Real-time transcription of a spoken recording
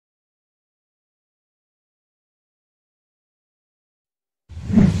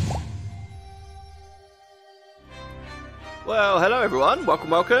Well, hello everyone,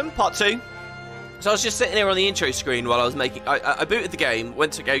 welcome, part 2. So I was just sitting here on the intro screen while I was making... I booted the game,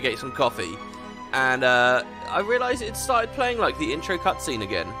 went to go get some coffee, and I realised it started playing like the intro cutscene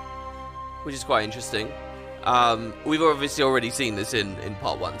again, which is quite interesting. We've obviously already seen this in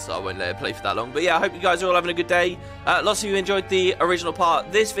part 1, so I won't let it play for that long. But yeah, I hope you guys are all having a good day. Lots of you enjoyed the original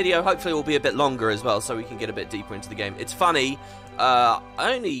part. This video hopefully will be a bit longer as well, so we can get a bit deeper into the game. It's funny, I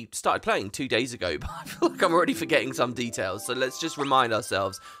only started playing 2 days ago, but I feel like I'm already forgetting some details. So let's just remind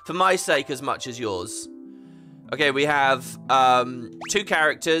ourselves, for my sake as much as yours. Okay, we have 2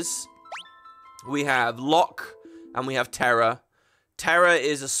 characters. We have Locke, and we have Tera. Tera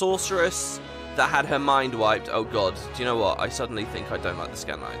is a sorceress that had her mind wiped. Oh god, do you know what? I suddenly think I don't like the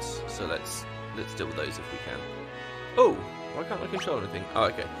scan lines. So let's deal with those if we can. Oh, why can't I control anything? Oh,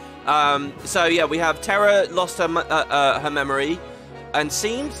 okay. So yeah, we have Tera lost her memory, and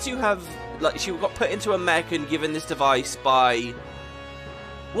seems to have, like, she got put into a mech and given this device by,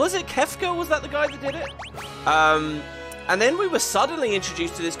 was it Kefka? Was that the guy that did it? And then we were suddenly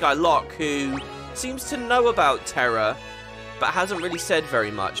introduced to this guy Locke, who seems to know about Tera, but hasn't really said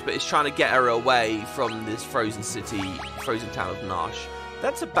very much, but is trying to get her away from this frozen town of Nash.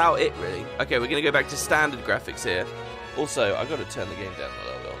 That's about it, really. Okay, we're going to go back to standard graphics here. Also, I've got to turn the game down a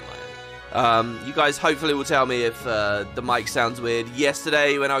little bit on my end. You guys hopefully will tell me if the mic sounds weird.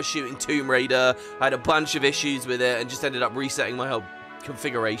 Yesterday, when I was shooting Tomb Raider, I had a bunch of issues with it and just ended up resetting my whole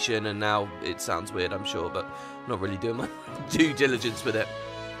configuration, and now it sounds weird, I'm sure, but I'm not really doing my due diligence with it.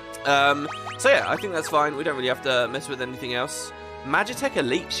 So yeah, I think that's fine. We don't really have to mess with anything else. Magitech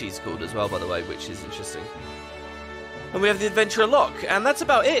Elite she's called as well, by the way, which is interesting. And we have the Adventurer Locke, and that's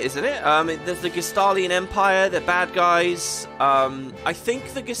about it, isn't it? There's the Gestalian Empire, they're bad guys. I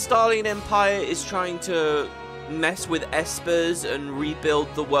think the Gestalian Empire is trying to mess with Espers and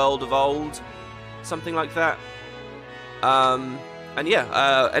rebuild the world of old. Something like that. And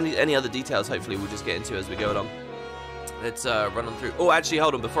yeah, any other details, hopefully, we'll just get into as we go along. Let's run on through. Oh, actually,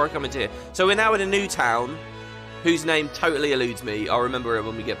 hold on, before I come into here. So we're now in a new town, whose name totally eludes me. I'll remember it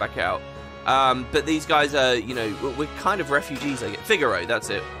when we get back out. But these guys are, you know, we're kind of refugees, I guess. Figaro,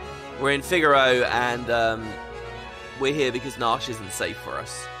 that's it. We're in Figaro, and we're here because Nash isn't safe for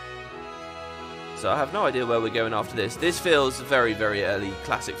us. So I have no idea where we're going after this. This feels very, very early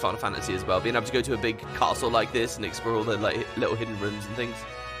classic Final Fantasy as well. Being able to go to a big castle like this and explore all the like, little hidden rooms and things.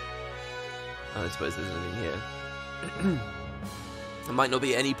 I don't suppose there's anything here. There might not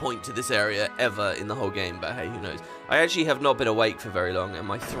be any point to this area ever in the whole game, but hey, who knows. I actually have not been awake for very long, and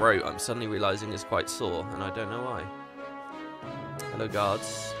my throat, I'm suddenly realising, is quite sore, and I don't know why. Hello,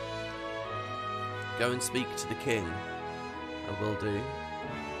 guards. Go and speak to the king. I will do.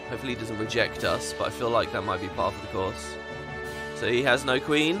 Hopefully he doesn't reject us, but I feel like that might be part of the course. So he has no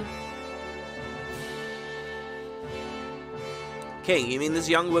queen. King, you mean this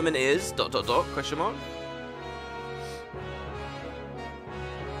young woman is... ... question mark?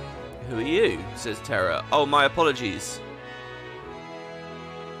 Who are you? Says Tera. Oh, my apologies.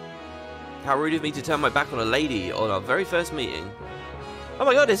 How rude of me to turn my back on a lady on our very first meeting. Oh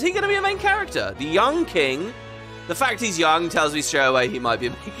my god, is he going to be a main character? The young king. The fact he's young tells me straight away he might be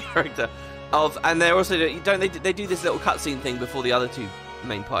a main character. And they're also, they do this little cutscene thing before the other 2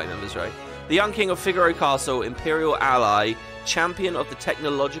 main party members, right? The young king of Figaro Castle, imperial ally, champion of the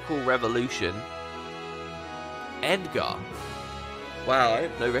technological revolution. Edgar. Wow, I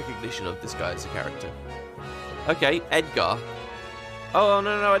have no recognition of this guy as a character. Okay, Edgar. Oh,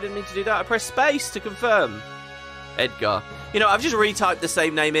 no, I didn't mean to do that. I pressed space to confirm. Edgar. You know, I've just retyped the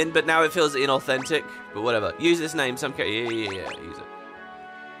same name in, but now it feels inauthentic. But whatever. Use this name. Yeah, use it.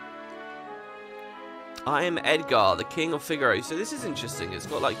 I am Edgar, the king of Figaro. So this is interesting. It's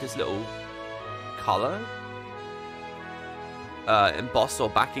got like this little colour. Embossed or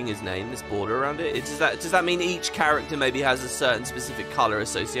backing his name, this border around it. Does that mean each character maybe has a certain specific colour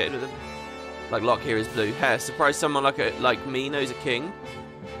associated with them? Like Locke here is blue. Hair. Surprise someone like me knows a king.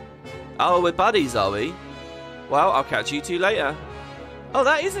 Oh, we're buddies, are we? Well, I'll catch you 2 later. Oh,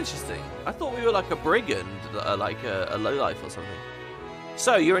 that is interesting. I thought we were like a brigand, like a lowlife or something.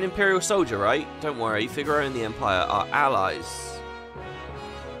 So, you're an Imperial soldier, right? Don't worry, Figaro and the Empire are allies.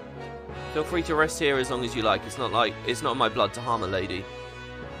 Feel free to rest here as long as you like. It's not in my blood to harm a lady.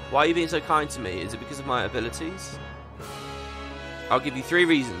 Why are you being so kind to me? Is it because of my abilities? I'll give you 3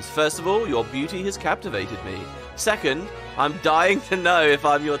 reasons. First of all, your beauty has captivated me. Second, I'm dying to know if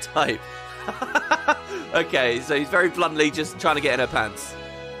I'm your type. Okay, so he's very bluntly just trying to get in her pants.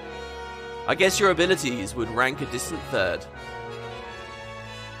 I guess your abilities would rank a distant 3rd.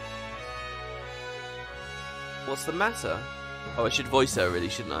 What's the matter? Oh, I should voice her really,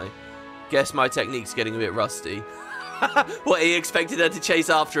 shouldn't I? Guess my technique's getting a bit rusty. What, he expected her to chase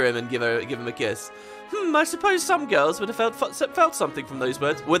after him and give him a kiss. I suppose some girls would have felt something from those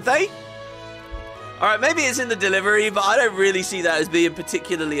words. Would they? Alright, maybe it's in the delivery, but I don't really see that as being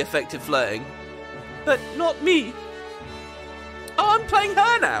particularly effective flirting. But not me. Oh, I'm playing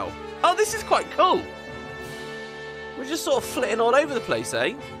her now. Oh, this is quite cool. We're just sort of flitting all over the place,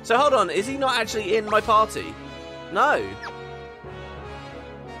 eh? So hold on, is he not actually in my party? No.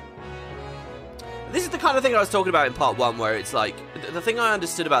 This is the kind of thing I was talking about in part 1, where it's like, the thing I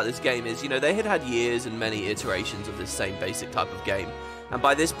understood about this game is, you know, they had had years and many iterations of this same basic type of game. And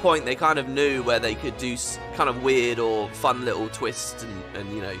by this point, they kind of knew where they could do kind of weird or fun little twists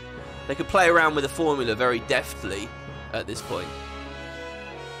and you know, they could play around with the formula very deftly at this point.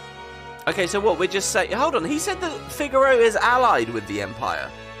 Okay, so what, we're just saying... Hold on, he said that Figaro is allied with the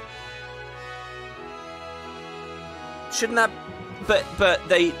Empire. Shouldn't that... But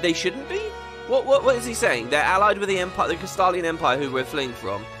they shouldn't be? What is he saying? They're allied with the Empire, the Castalian Empire, who we're fleeing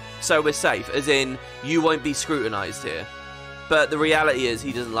from, so we're safe, as in, you won't be scrutinized here. But the reality is,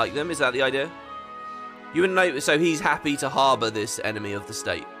 he doesn't like them, is that the idea? You wouldn't know, so he's happy to harbour this enemy of the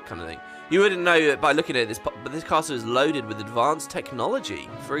state, kind of thing. You wouldn't know it by looking at this, but this castle is loaded with advanced technology.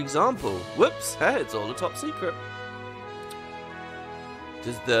 For example, whoops, hey, it's all a top secret.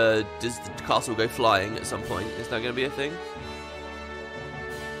 Does the castle go flying at some point? Is that going to be a thing?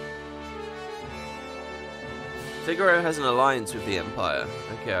 Figaro has an alliance with the Empire.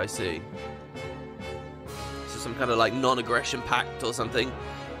 Okay, I see. So some kind of like non-aggression pact or something.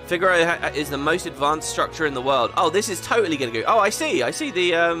 Figaro is the most advanced structure in the world. Oh, this is totally going to go... Oh, I see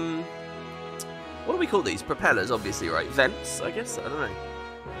the... What do we call these? Propellers, obviously, right? Vents, I guess? I don't know.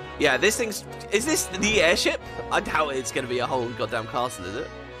 Yeah, this thing's... Is this the airship? I doubt it's going to be a whole goddamn castle, is it?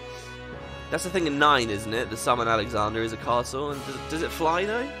 That's the thing in 9, isn't it? The Summon Alexander is a castle. And does it fly,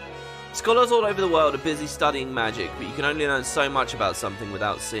 though? Scholars all over the world are busy studying magic, but you can only learn so much about something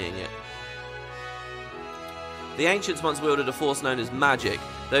without seeing it. The ancients once wielded a force known as magic.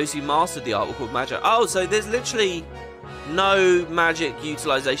 Those who mastered the art were called magi. Oh, so there's literally no magic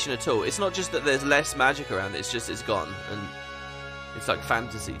utilization at all. It's not just that there's less magic around, it's just it's gone. And it's like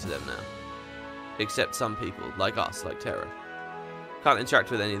fantasy to them now. Except some people, like us, like Tera. Can't interact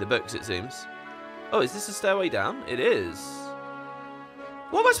with any of the books, it seems. Oh, is this a stairway down? It is.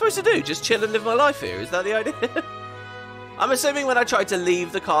 What am I supposed to do? Just chill and live my life here? Is that the idea? I'm assuming when I try to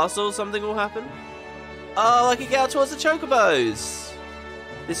leave the castle, something will happen. Oh, I can get out towards the chocobos.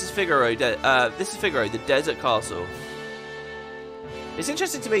 This is Figaro. The desert castle. It's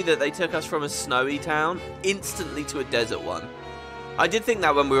interesting to me that they took us from a snowy town instantly to a desert one. I did think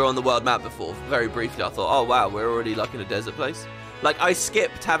that when we were on the world map before, very briefly. I thought, oh wow, we're already like in a desert place. Like I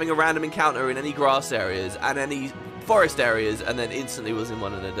skipped having a random encounter in any grass areas and any forest areas, and then instantly was in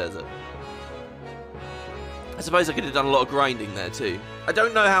one in a desert. I suppose I could have done a lot of grinding there too. I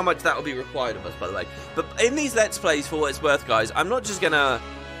don't know how much that will be required of us, by the way. But in these Let's Plays, for what it's worth, guys, I'm not just gonna,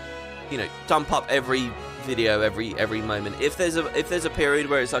 you know, dump up every video every moment. If there's a period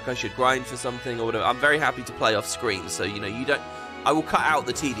where it's like I should grind for something or whatever, I'm very happy to play off screen. So you know, I will cut out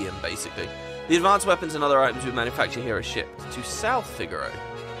the tedium basically. The advanced weapons and other items we manufacture here are shipped to South Figaro.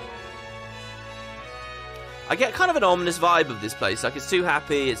 I get kind of an ominous vibe of this place. Like, it's too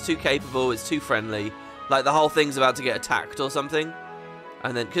happy, it's too capable, it's too friendly. Like, the whole thing's about to get attacked or something.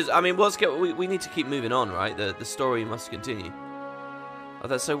 And then, because, I mean, we need to keep moving on, right? The story must continue. Oh,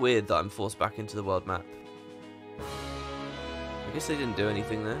 that's so weird that I'm forced back into the world map. I guess they didn't do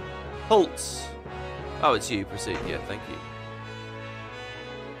anything there. Halt! Oh, it's you. Proceed. Yeah, thank you.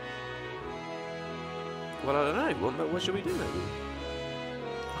 Well, I don't know. What should we do, maybe?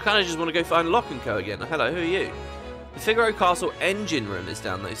 I kind of just want to go find Locke and Co again. Hello, who are you? The Figaro Castle engine room is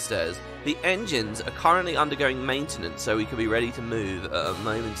down those stairs. The engines are currently undergoing maintenance, so we can be ready to move at a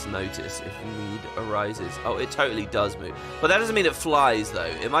moment's notice if need arises. Oh, it totally does move. But that doesn't mean it flies, though.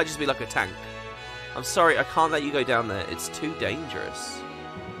 It might just be like a tank. I'm sorry, I can't let you go down there. It's too dangerous.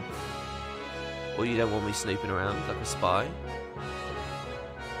 Or you don't want me snooping around like a spy?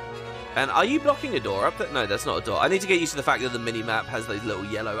 And are you blocking a door up there? No, that's not a door. I need to get used to the fact that the mini-map has those little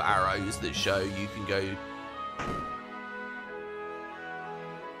yellow arrows that show you can go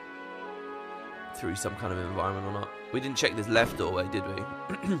through some kind of environment or not. We didn't check this left doorway, did we?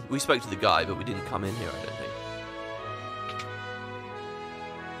 We spoke to the guy, but we didn't come in here, I don't think.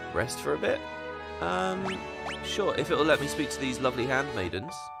 Rest for a bit? Sure, if it'll let me speak to these lovely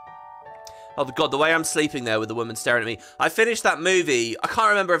handmaidens. Oh god, the way I'm sleeping there with the woman staring at me. I finished that movie. I can't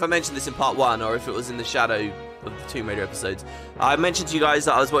remember if I mentioned this in part 1 or if it was in the shadow of the Tomb Raider episodes. I mentioned to you guys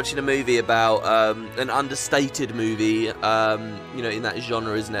that I was watching a movie about an understated movie, you know, in that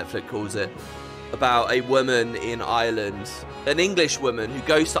genre as Netflix calls it. about a woman in Ireland, an English woman who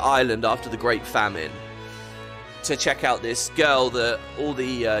goes to Ireland after the Great Famine to check out this girl that all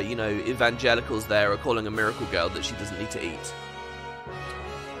the, you know, evangelicals there are calling a miracle girl that she doesn't need to eat.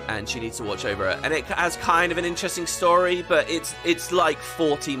 And she needs to watch over her. And it has kind of an interesting story, but it's like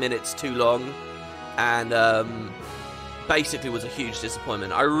 40 minutes too long. And basically was a huge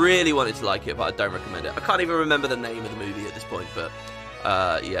disappointment. I really wanted to like it, but I don't recommend it. I can't even remember the name of the movie at this point, but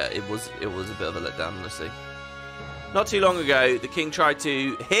yeah, it was a bit of a letdown, honestly. Not too long ago, the king tried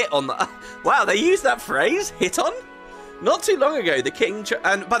to hit on the... Wow, they used that phrase? Hit on? Not too long ago, the king...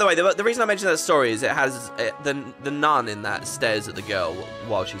 And by the way, the reason I mention that story is it has... the nun in that stares at the girl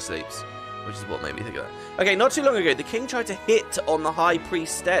while she sleeps. Which is what made me think of that. Okay, not too long ago, the king tried to hit on the high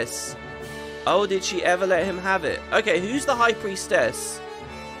priestess. Oh, did she ever let him have it? Okay, who's the high priestess?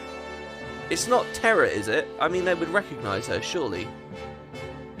 It's not Tera, is it? I mean, they would recognize her, surely.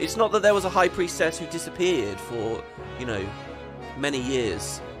 It's not that there was a high priestess who disappeared for, you know, many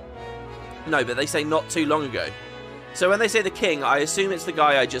years. No, but they say not too long ago. So when they say the king, I assume it's the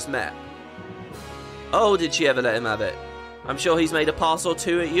guy I just met. Oh, did she ever let him have it? I'm sure he's made a pass or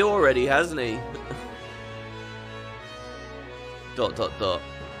two at you already, hasn't he? ...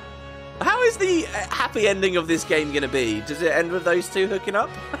 How is the happy ending of this game going to be? Does it end with those two hooking up?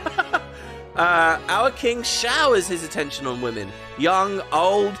 Our king showers his attention on women. Young,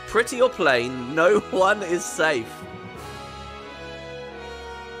 old, pretty or plain, no one is safe.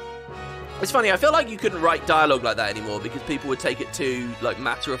 It's funny, I feel like you couldn't write dialogue like that anymore because people would take it too, like,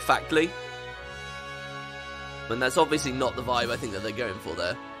 matter-of-factly. And that's obviously not the vibe I think that they're going for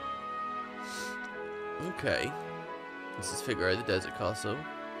there. Okay. This is Figaro, the desert castle.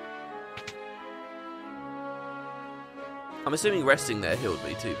 I'm assuming resting there healed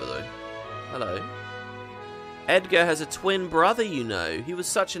me too, by the way. Hello. Edgar has a twin brother, you know. He was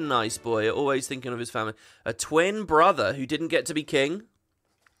such a nice boy, always thinking of his family. A twin brother who didn't get to be king?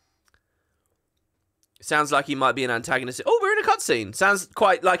 Sounds like he might be an antagonist. Oh, we're in a cutscene. Sounds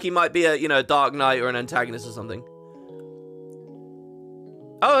quite like he might be a, you know, a Dark Knight or an antagonist or something.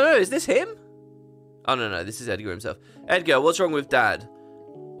 Oh, no, is this him? Oh, no, this is Edgar himself. Edgar, what's wrong with Dad?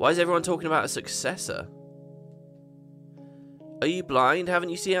 Why is everyone talking about a successor? Are you blind? Haven't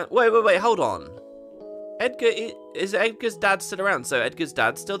you seen... Wait, hold on. Is Edgar's dad still around? So Edgar's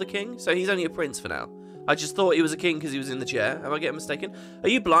dad's still the king? So he's only a prince for now. I just thought he was a king because he was in the chair. Am I getting mistaken? Are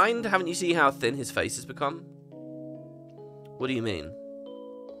you blind? Haven't you seen how thin his face has become? What do you mean?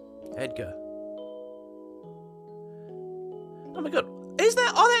 Edgar. Oh my god.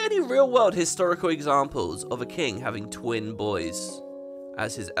 Are there any real-world historical examples of a king having twin boys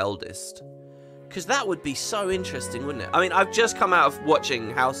as his eldest? Because that would be so interesting, wouldn't it? I mean, I've just come out of watching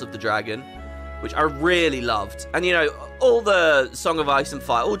House of the Dragon, which I really loved. And, you know, all the Song of Ice and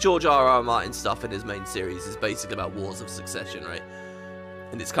Fire, all George R.R. Martin stuff in his main series is basically about wars of succession, right?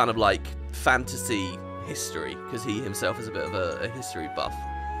 And it's kind of like fantasy history, because he himself is a bit of a history buff.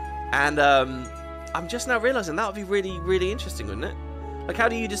 And I'm just now realising that would be really, really interesting, wouldn't it? Like, how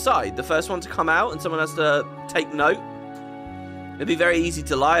do you decide? The first one to come out and someone has to take note? It'd be very easy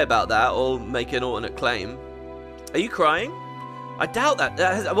to lie about that or make an alternate claim. Are you crying? I doubt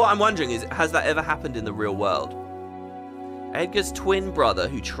that. What I'm wondering is, has that ever happened in the real world? Edgar's twin brother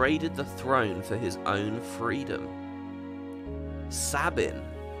who traded the throne for his own freedom. Sabin.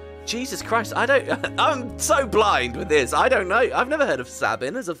 Jesus Christ, I'm so blind with this. I don't know. I've never heard of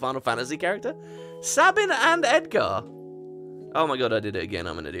Sabin as a Final Fantasy character. Sabin and Edgar. Oh my god, I did it again.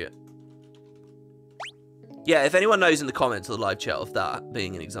 I'm an idiot. Yeah, if anyone knows in the comments or the live chat of that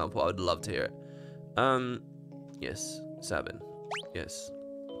being an example, I would love to hear it. Yes, Sabin. Yes.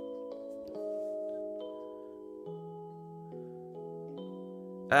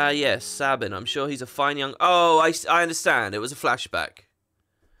 Yes, Sabin. I'm sure he's a fine young... Oh, I understand. It was a flashback.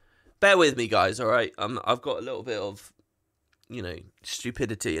 Bear with me, guys, alright? I've got a little bit of, you know,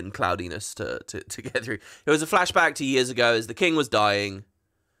 stupidity and cloudiness to get through. It was a flashback to years ago as the king was dying.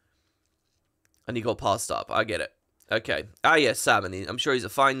 And he got passed up. I get it. Okay. Ah, yes, Sabin. I'm sure he's a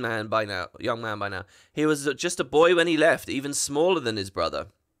fine man by now. Young man by now. He was just a boy when he left, even smaller than his brother.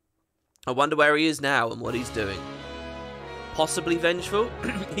 I wonder where he is now and what he's doing. Possibly vengeful?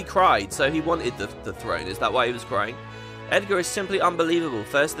 He cried, so he wanted the throne. Is that why he was crying? Edgar is simply unbelievable.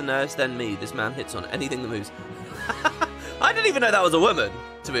 First the nurse, then me. This man hits on anything that moves. I didn't even know that was a woman,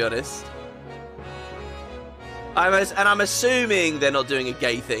 to be honest. And I'm assuming they're not doing a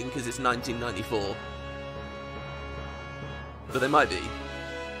gay thing because it's 1994. But they might be.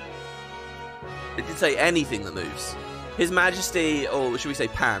 It did say anything that moves. His Majesty, or should we say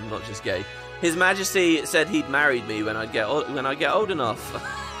Pan, not just gay. His Majesty said he'd married me when I get old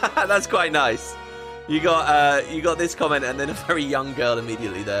enough. That's quite nice. You got this comment and then a very young girl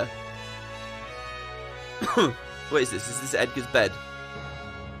immediately there. What is this? Is this Edgar's bed?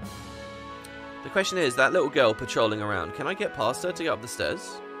 The question is, that little girl patrolling around, can I get past her to get up the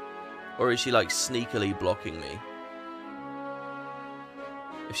stairs? Or is she like sneakily blocking me?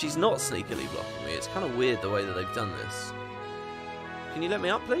 If she's not sneakily blocking me, it's kind of weird the way that they've done this. Can you let me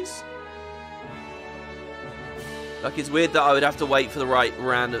up, please? Like, it's weird that I would have to wait for the right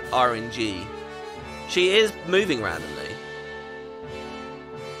round of RNG. She is moving randomly.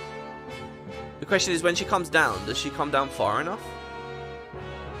 The question is, when she comes down, does she come down far enough?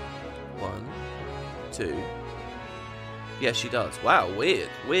 1, 2. Yes, she does. Wow, weird.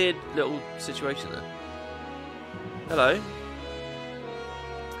 Weird little situation there. Hello.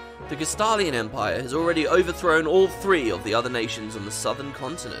 The Gestalian Empire has already overthrown all 3 of the other nations on the southern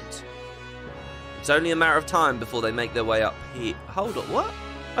continent. It's only a matter of time before they make their way up here. Hold on, what?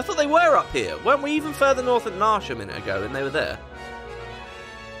 I thought they were up here. Weren't we even further north at Nash a minute ago and they were there?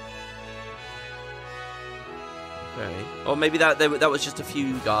 Okay. Or maybe that was just a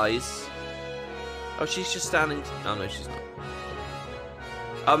few guys. Oh, she's just standing... Oh, no, she's not.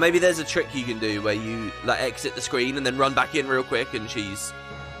 Oh, maybe there's a trick you can do where you like exit the screen and then run back in real quick and she's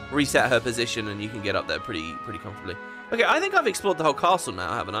reset her position and you can get up there pretty comfortably. Okay, I think I've explored the whole castle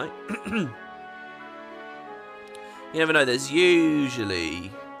now, haven't I? You never know, there's usually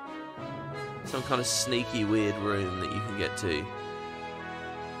some kind of sneaky weird room that you can get to.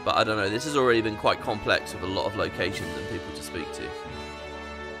 But I don't know, this has already been quite complex with a lot of locations and people to speak to.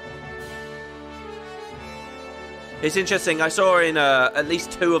 It's interesting, I saw in at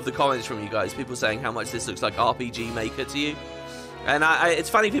least 2 of the comments from you guys, people saying how much this looks like RPG Maker to you. And it's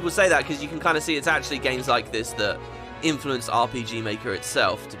funny people say that because you can kind of see it's actually games like this that influence RPG Maker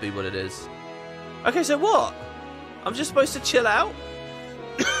itself to be what it is. Okay, so what? I'm just supposed to chill out?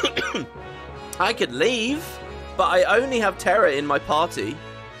 I could leave, but I only have Tera in my party.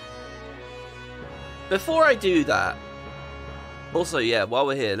 Before I do that... Also, yeah, while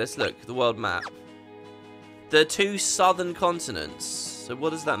we're here, let's look. The world map. The 2 southern continents. So what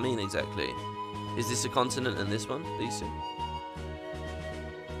does that mean exactly? Is this a continent and this one? These 2?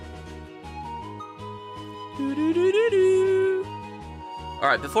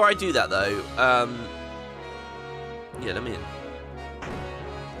 Alright, before I do that though, yeah, let me in.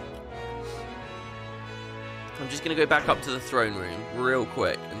 I'm just going to go back up to the throne room real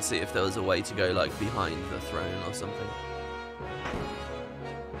quick and see if there was a way to go like behind the throne or something.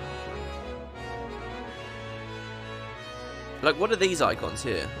 Like, what are these icons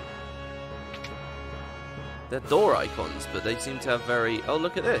here? They're door icons, but they seem to have very... Oh,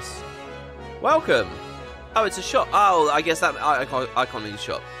 look at this. Welcome. Oh, it's a shop. Oh, I guess that icon means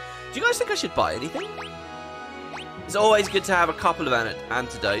shop. Do you guys think I should buy anything? It's always good to have a couple of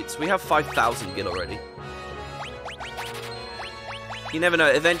antidotes. We have 5,000 gil already. You never know.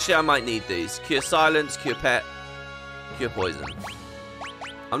 Eventually, I might need these. Cure silence, cure pet, cure poison.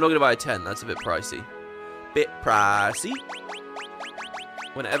 I'm not going to buy a 10. That's a bit pricey. Bit pricey.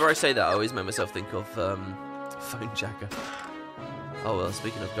 Whenever I say that, I always make myself think of phone jacker. Oh, well,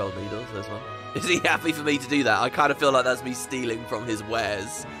 speaking of gold needles, there's one. Is he happy for me to do that? I kind of feel like that's me stealing from his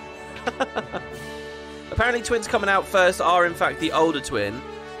wares. Apparently twins coming out first are in fact the older twin,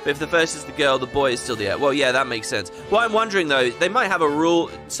 but if the first is the girl, the boy is still the heir. Well, yeah, that makes sense. What I'm wondering though, they might have a rule,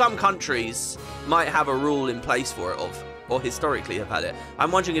 some countries might have a rule in place for it, or historically have had it.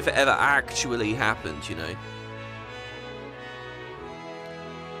 I'm wondering if it ever actually happened, you know.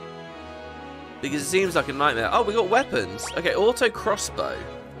 Because it seems like a nightmare. Oh, we got weapons. Okay, auto crossbow.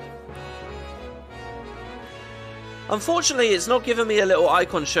 Unfortunately, it's not giving me a little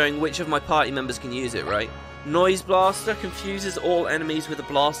icon showing which of my party members can use it, right? Noise blaster confuses all enemies with a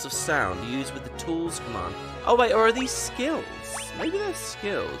blast of sound used with the tools command. Oh wait, or are these skills? Maybe they're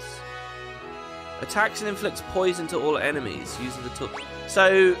skills. Attacks and inflicts poison to all enemies using the tool.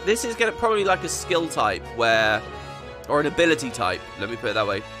 So this is gonna probably like a skill type where, or an ability type, let me put it that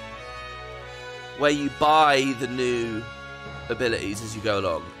way, where you buy the new abilities as you go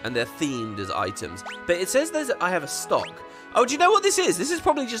along, and they're themed as items. But it says I have a stock. Oh, do you know what this is? This is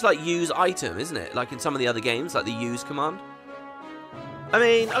probably just like use item, isn't it? Like in some of the other games, like the use command. I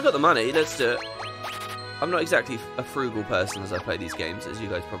mean, I've got the money, let's do it. I'm not exactly a frugal person as I play these games, as you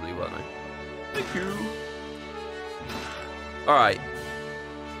guys probably well know. Thank you. Alright.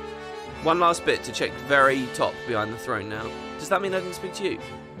 One last bit to check very top behind the throne now. Does that mean I didn't speak to you?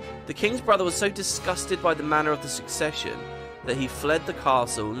 The king's brother was so disgusted by the manner of the succession that he fled the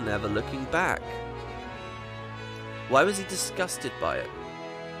castle, never looking back. Why was he disgusted by it?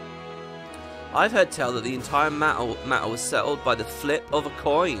 I've heard tell that the entire matter was settled by the flip of a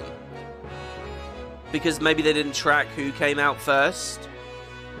coin. Because maybe they didn't track who came out first.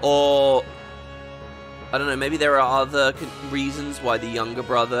 Or, I don't know, maybe there are other reasons why the younger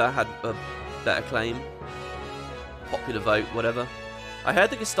brother had a better claim. Popular vote, whatever. I heard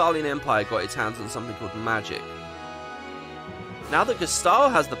the Gestalian Empire got its hands on something called magic. Now that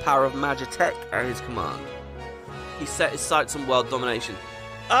Gestal has the power of Magitech at his command, he set his sights on world domination.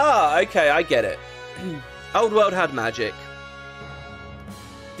 Ah, okay, I get it. Old world had magic.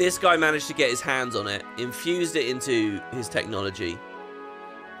 This guy managed to get his hands on it, infused it into his technology,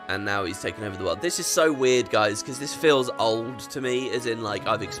 and now he's taken over the world. This is so weird, guys, because this feels old to me, as in, like,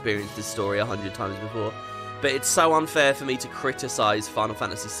 I've experienced this story 100 times before. But it's so unfair for me to criticize Final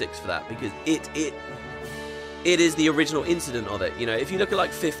Fantasy VI for that, because it is the original incident of it. You know, if you look at,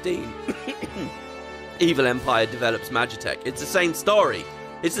 like, 15, Evil Empire develops Magitech. It's the same story.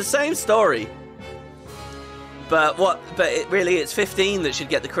 It's the same story. But it's 15 that should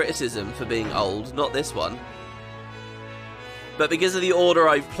get the criticism for being old, not this one. But because of the order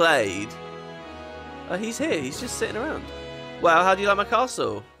I've played... he's here, he's just sitting around. Well, how do you like my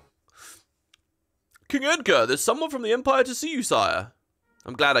castle? King Edgar, there's someone from the Empire to see you, sire.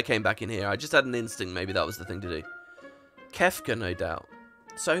 I'm glad I came back in here. I just had an instinct maybe that was the thing to do. Kefka, no doubt.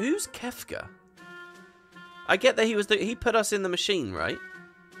 So who's Kefka? I get that he put us in the machine, right?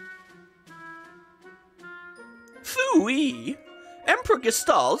 Phooey! Emperor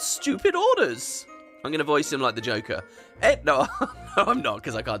Gestal's stupid orders. I'm going to voice him like the Joker. No, I'm not,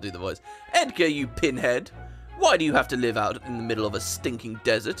 because I can't do the voice. Edgar, you pinhead. Why do you have to live out in the middle of a stinking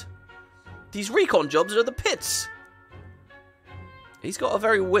desert? These recon jobs are the pits. He's got a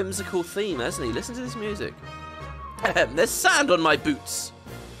very whimsical theme, hasn't he? Listen to this music. There's sand on my boots.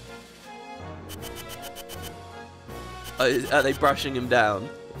 Are they brushing him down?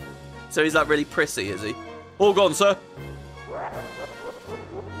 So he's like really prissy, is he? All gone, sir.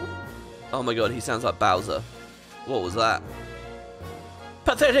 Oh my god, he sounds like Bowser. What was that?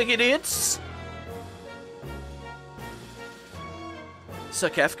 Pathetic idiots! Sir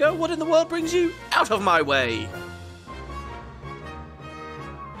Kefka, what in the world brings you out of my way?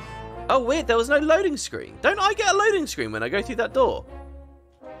 Oh weird, there was no loading screen. Don't I get a loading screen when I go through that door?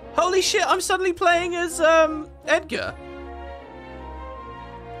 Holy shit, I'm suddenly playing as Edgar.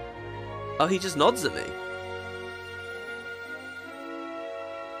 Oh, he just nods at me.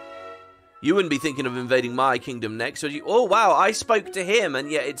 You wouldn't be thinking of invading my kingdom next, would you? Oh, wow, I spoke to him,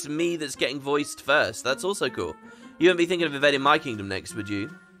 and yet it's me that's getting voiced first. That's also cool. You wouldn't be thinking of invading my kingdom next, would you?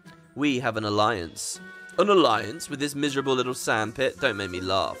 We have an alliance. An alliance with this miserable little sandpit? Don't make me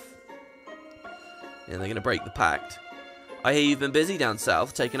laugh. Yeah, they're going to break the pact. I hear you've been busy down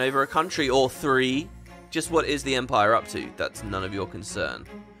south, taking over a country or 3. Just what is the Empire up to? That's none of your concern.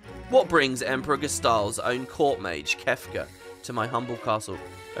 What brings Emperor Gestal's own court mage, Kefka, to my humble castle?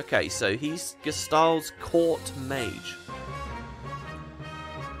 Okay, so he's Gestal's court mage.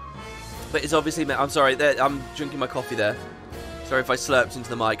 But it's obviously... I'm sorry, I'm drinking my coffee there. Sorry if I slurped into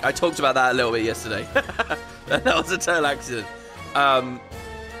the mic. I talked about that a little bit yesterday. That was a total accident.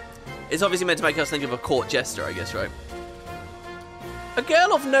 It's obviously meant to make us think of a court jester, I guess, right? A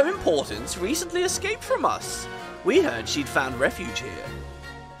girl of no importance recently escaped from us. We heard she'd found refuge here.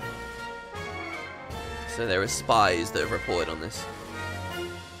 So there are spies that have reported on this.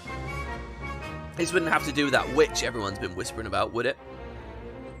 This wouldn't have to do with that witch everyone's been whispering about, would it?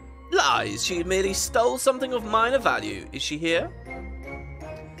 Lies, she merely stole something of minor value. Is she here?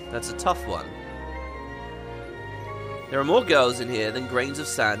 That's a tough one. There are more girls in here than grains of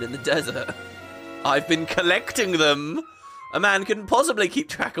sand in the desert. I've been collecting them. A man couldn't possibly keep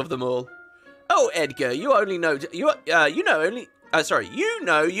track of them all. Oh, Edgar, you only know you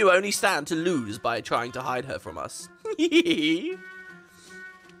only stand to lose by trying to hide her from us.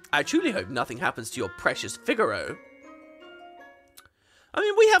 I truly hope nothing happens to your precious Figaro. I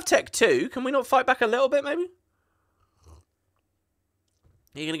mean, we have tech too. Can we not fight back a little bit, maybe?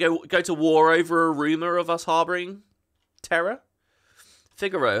 Are you going to go to war over a rumor of us harboring Tera?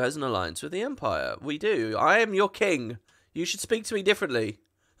 Figaro has an alliance with the Empire. We do. I am your king. You should speak to me differently.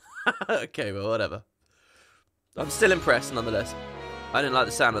 Okay, well, whatever. I'm still impressed, nonetheless. I didn't like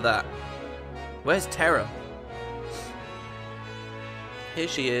the sound of that. Where's Tera? Here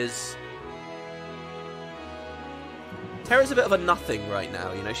she is. Tera's a bit of a nothing right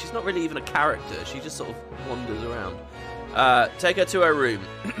now, you know. She's not really even a character. She just sort of wanders around. Take her to her room.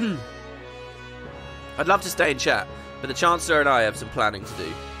 I'd love to stay and chat, but the Chancellor and I have some planning to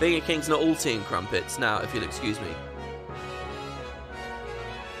do. Being a king's not all tea and crumpets. Now, if you'll excuse me.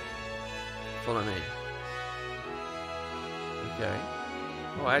 Follow me. Okay.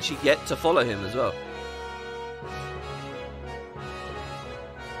 Oh, I actually get to follow him as well.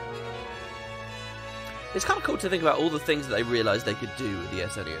 It's kind of cool to think about all the things that they realised they could do with the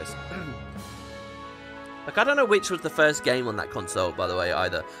SNES. Like, I don't know which was the first game on that console, by the way,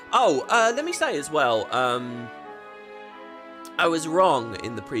 either. Oh, let me say as well, I was wrong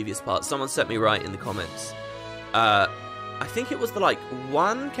in the previous part. Someone set me right in the comments. I think it was the, like,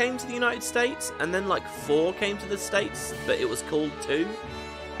 1 came to the United States, and then, like, 4 came to the States, but it was called 2.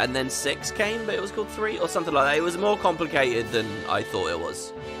 And then 6 came, but it was called 3, or something like that. It was more complicated than I thought it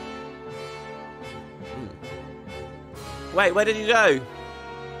was. Wait, where did he go?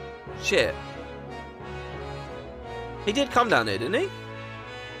 Shit. He did come down here, didn't he?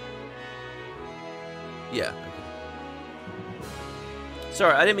 Yeah.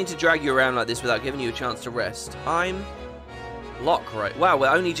 Sorry, I didn't mean to drag you around like this without giving you a chance to rest. I'm Locke, right? Wow, we're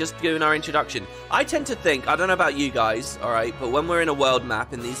only just doing our introduction. I tend to think, I don't know about you guys, alright, but when we're in a world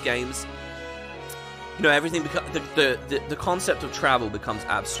map in these games, you know, everything becomes... The concept of travel becomes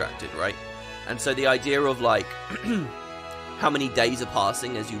abstracted, right? And so the idea of, like, how many days are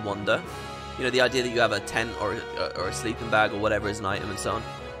passing as you wander... You know, the idea that you have a tent or a sleeping bag or whatever as an item and so on.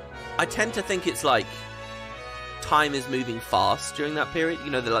 I tend to think it's like time is moving fast during that period.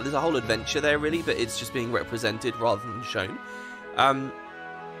 You know, there's a whole adventure there, really, but it's just being represented rather than shown.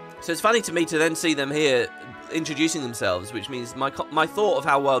 So it's funny to me to then see them here introducing themselves, which means my thought of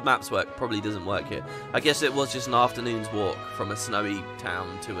how world maps work probably doesn't work here. I guess it was just an afternoon's walk from a snowy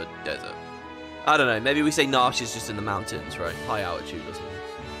town to a desert. I don't know, maybe we say Nash is just in the mountains, right? High altitude or something.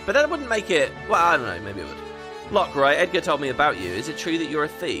 But that wouldn't make it... Well, I don't know, maybe it would. Locke, right? Edgar told me about you. Is it true that you're a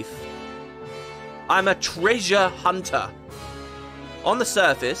thief? I'm a treasure hunter. On the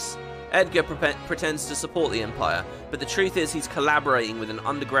surface, Edgar pretends to support the Empire, but the truth is he's collaborating with an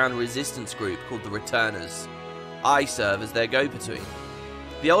underground resistance group called the Returners. I serve as their go-between.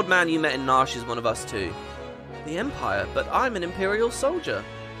 The old man you met in Nash is one of us too. The Empire? But I'm an Imperial soldier.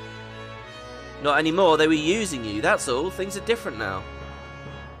 Not anymore, they were using you, that's all. Things are different now.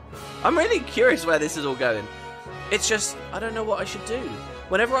 I'm really curious where this is all going. It's just, I don't know what I should do.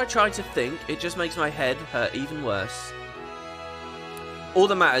 Whenever I try to think, it just makes my head hurt even worse. All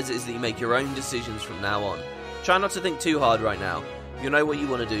that matters is that you make your own decisions from now on. Try not to think too hard right now. You'll know what you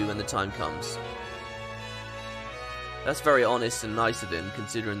want to do when the time comes. That's very honest and nice of him,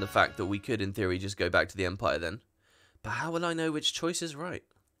 considering the fact that we could, in theory, just go back to the Empire then. But how will I know which choice is right?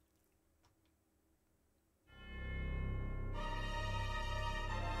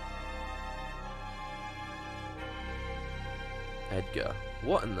 Edgar.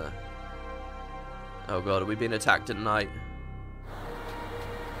 What in the... Oh god, are we being attacked at night?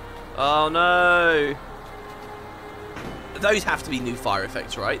 Oh no! Those have to be new fire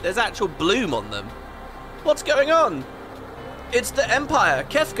effects, right? There's actual bloom on them. What's going on? It's the Empire!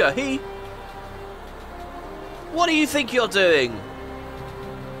 Kefka, he... What do you think you're doing?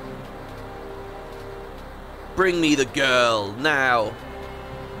 Bring me the girl, now.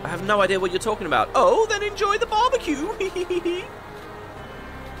 I have no idea what you're talking about. Oh, then enjoy the barbecue!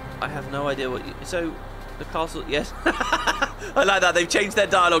 I have no idea what you... So, the castle... Yes. I like that. They've changed their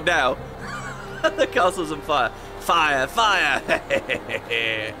dialogue now. The castle's on fire. Fire! Fire!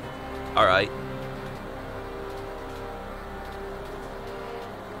 Alright.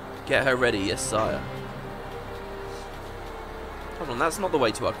 Get her ready, yes, sire. Hold on, that's not the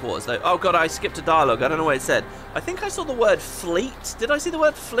way to our quarters, though. Oh, God, I skipped a dialogue. I don't know what it said. I think I saw the word fleet. Did I see the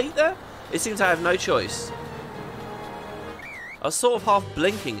word fleet there? It seems I have no choice. I was sort of half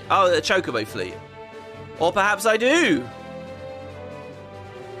blinking. Oh, the Chocobo fleet. Or perhaps I do.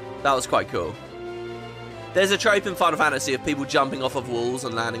 That was quite cool. There's a trope in Final Fantasy of people jumping off of walls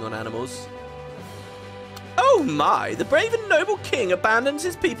and landing on animals. Oh my, the brave and noble king abandons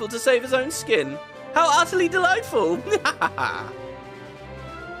his people to save his own skin. How utterly delightful.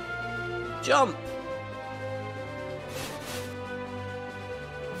 Jump.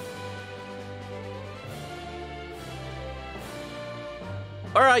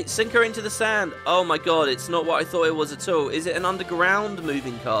 Alright, sink her into the sand. Oh my god, it's not what I thought it was at all. Is it an underground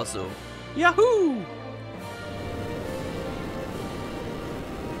moving castle? Yahoo!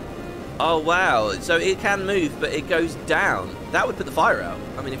 Oh wow, so it can move, but it goes down. That would put the fire out.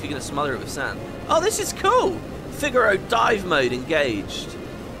 I mean, if you're going to smother it with sand. Oh, this is cool! Figaro dive mode engaged.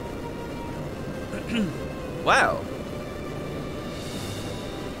 Wow.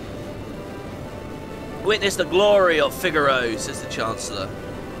 Witness the glory of Figaro, says the Chancellor.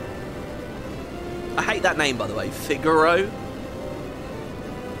 I hate that name, by the way. Figaro?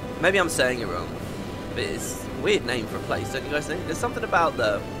 Maybe I'm saying it wrong. But it's a weird name for a place, don't you guys think? There's something about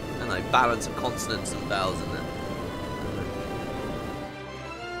the, I don't know, balance of consonants and vowels in there.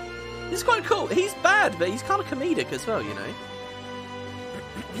 It's quite cool. He's bad, but he's kind of comedic as well, you know.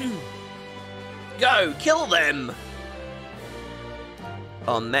 Go! Kill them!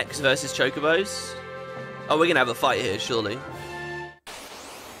 Oh, mechs versus chocobos. Oh, we're gonna have a fight here, surely.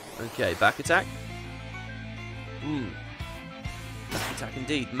 Okay, back attack. Back attack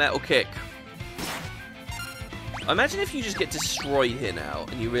indeed. Metal kick. Imagine if you just get destroyed here now,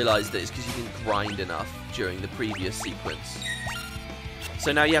 and you realise that it's because you didn't grind enough during the previous sequence.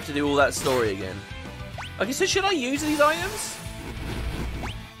 So now you have to do all that story again. Okay, so should I use these items?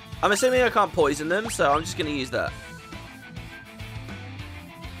 I'm assuming I can't poison them, so I'm just going to use that.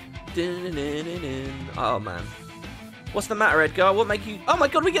 Oh, man. What's the matter, Edgar? What make you... Oh, my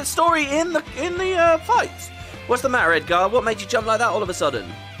God, we get story in the fights. What's the matter, Edgar? What made you jump like that all of a sudden?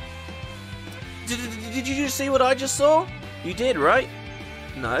 Did you just see what I just saw? You did, right?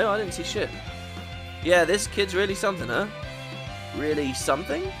 No, I didn't see shit. Yeah, this kid's really something, huh? Really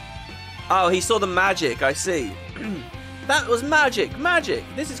something? Oh, he saw the magic, I see. That was magic, magic.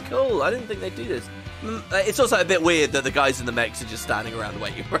 This is cool. I didn't think they'd do this. It's also a bit weird that the guys in the mechs are just standing around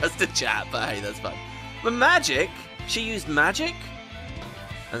waiting for us to chat, but hey, that's fine. But magic? She used magic?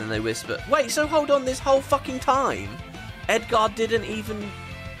 And then they whisper, wait, so hold on, this whole fucking time, Edgar didn't even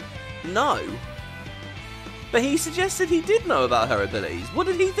know? But he suggested he did know about her abilities. What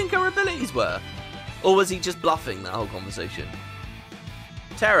did he think her abilities were? Or was he just bluffing that whole conversation?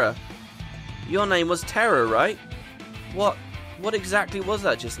 Tera. Your name was Tera, right? What exactly was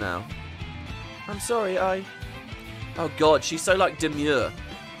that just now? I'm sorry, Oh God, she's so like demure.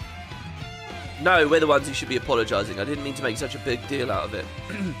 No, we're the ones who should be apologising. I didn't mean to make such a big deal out of it.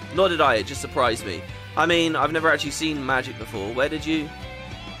 Nor did I, it just surprised me. I mean, I've never actually seen magic before. Where did you...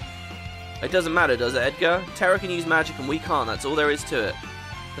 It doesn't matter, does it, Edgar? Tera can use magic and we can't, that's all there is to it.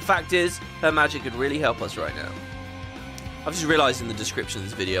 The fact is, her magic could really help us right now. I've just realised in the description of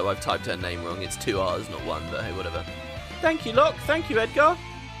this video I've typed her name wrong. It's 2 R's, not 1, but hey, whatever. Thank you, Locke. Thank you, Edgar.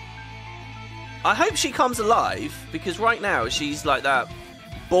 I hope she comes alive, because right now she's like that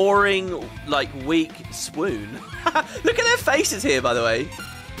boring, like, weak swoon. Look at their faces here, by the way.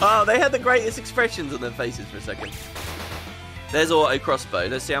 Oh, they had the greatest expressions on their faces for a second. There's auto crossbow.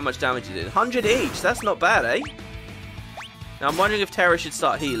 Let's see how much damage it did. 100 each. That's not bad, eh? Now, I'm wondering if Tera should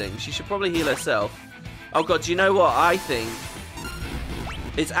start healing. She should probably heal herself. Oh, God. Do you know what? I think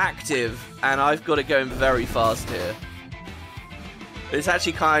it's active, and I've got it going very fast here. It's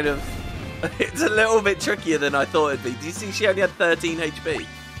actually kind of... It's a little bit trickier than I thought it'd be. Do you see she only had 13 HP?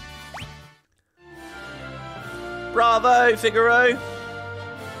 Bravo, Figaro!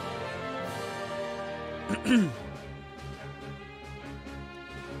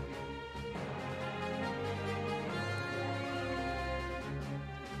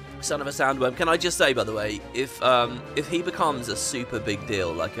 Son of a sandworm. Can I just say, by the way, if he becomes a super big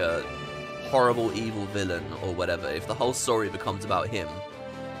deal, like a horrible evil villain or whatever, if the whole story becomes about him,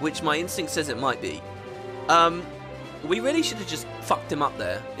 which my instinct says it might be, we really should have just fucked him up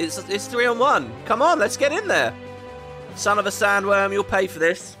there. It's 3-on-1. Come on, let's get in there. Son of a sandworm, you'll pay for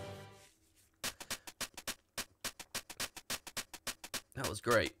this. That was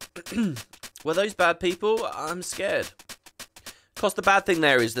great. Were those bad people? I'm scared. Of course, the bad thing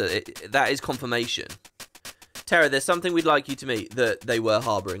there is that that is confirmation. Tera, there's something we'd like you to meet, that they were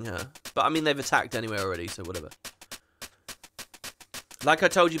harbouring her. But, I mean, they've attacked anyway already, so whatever. Like I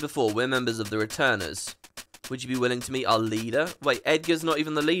told you before, we're members of the Returners. Would you be willing to meet our leader? Wait, Edgar's not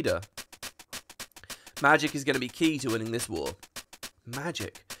even the leader. Magic is going to be key to winning this war.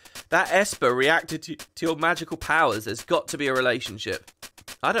 Magic? That Esper reacted to your magical powers. There's got to be a relationship.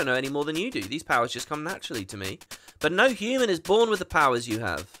 I don't know any more than you do. These powers just come naturally to me. But no human is born with the powers you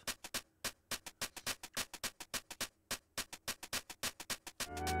have.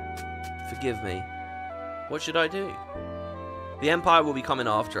 Forgive me. What should I do? The Empire will be coming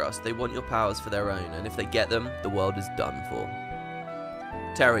after us. They want your powers for their own, and if they get them, the world is done for.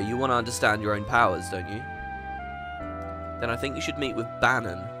 Tera, you want to understand your own powers, don't you? Then I think you should meet with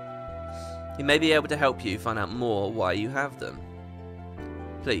Bannon. He may be able to help you find out more why you have them.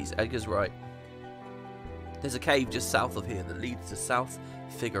 Please, Edgar's right. There's a cave just south of here that leads to South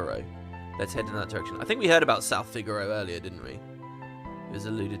Figaro. Let's head in that direction. I think we heard about South Figaro earlier, didn't we? It was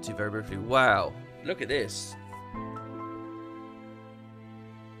alluded to very briefly. Wow, look at this.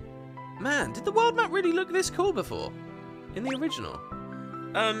 Man, did the world map really look this cool before? In the original?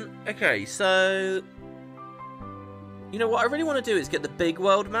 Okay, so... You know what I really want to do is get the big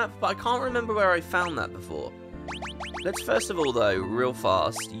world map, but I can't remember where I found that before. Let's first of all, though, real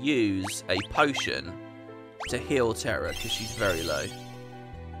fast, use a potion to heal Tera, because she's very low.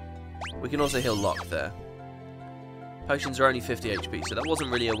 We can also heal Locke there. Potions are only 50 HP, so that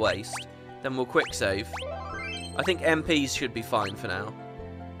wasn't really a waste. Then we'll quick save. I think MPs should be fine for now.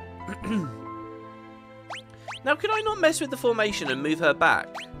 Now, could I not mess with the formation and move her back?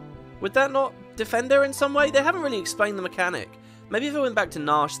 Would that not defend her in some way? They haven't really explained the mechanic. Maybe if I went back to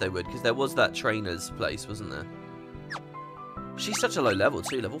Nash they would, because there was that trainer's place, wasn't there? She's such a low level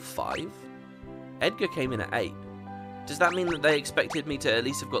too, level 5? Edgar came in at 8. Does that mean that they expected me to at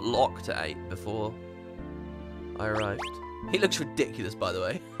least have got Locke to 8 before I arrived? He looks ridiculous, by the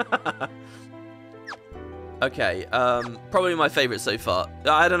way. Okay, probably my favourite so far.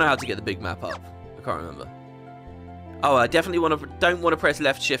 I don't know how to get the big map up. I can't remember. Oh, I definitely don't want to press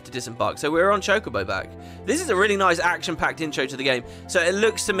left shift to disembark. So we're on Chocobo back. This is a really nice action-packed intro to the game. So it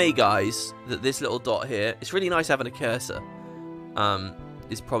looks to me, guys, that this little dot here, it's really nice having a cursor.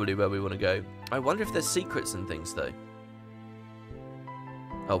 Is probably where we want to go. I wonder if there's secrets and things, though.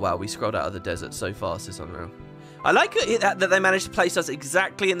 Oh, wow, we scrolled out of the desert so fast, it's unreal. I like that they managed to place us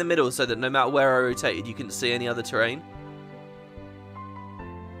exactly in the middle so that no matter where I rotated, you couldn't see any other terrain.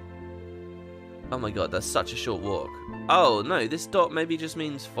 Oh my god, that's such a short walk. Oh, no, this dot maybe just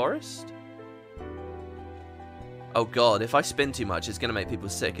means forest? Oh god, if I spin too much, it's going to make people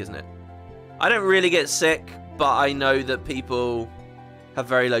sick, isn't it? I don't really get sick, but I know that people have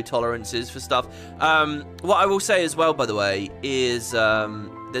very low tolerances for stuff. What I will say as well, by the way, is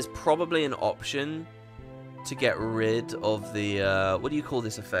there's probably an option to get rid of the, what do you call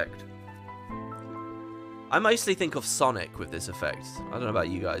this effect? I mostly think of Sonic with this effect. I don't know about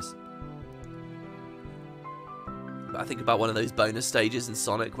you guys. But I think about one of those bonus stages in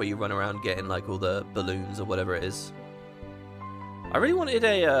Sonic where you run around getting like all the balloons or whatever it is. I really wanted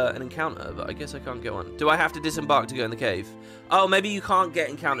an encounter, but I guess I can't get one. Do I have to disembark to go in the cave? Oh, maybe you can't get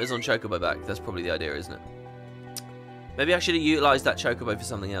encounters on Chocobo back. That's probably the idea, isn't it? Maybe I should have utilised that Chocobo for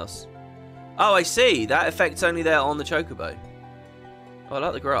something else. Oh, I see. That effect's only there on the Chocobo. Oh, I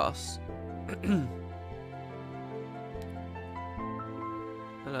like the grass.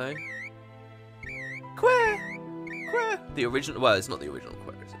 Hello. Queer! Queer! The original... Well, it's not the original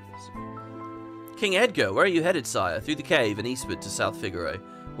Queer, is it? King Edgar, where are you headed, sire? Through the cave and eastward to South Figaro.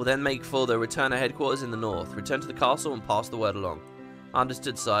 We'll then make for the Returner headquarters in the north. Return to the castle and pass the word along.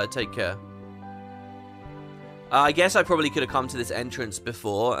 Understood, sire. Take care. I guess I probably could have come to this entrance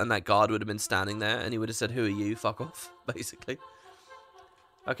before, and that guard would have been standing there, and he would have said, "Who are you? Fuck off," basically.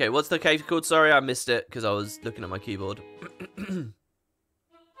 Okay, what's the cave called? Sorry, I missed it, because I was looking at my keyboard.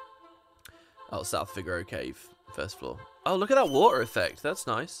 Oh, South Figaro Cave. First floor. Oh, look at that water effect. That's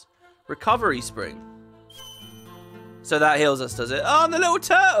nice. Recovery spring. So that heals us, does it? Oh, the little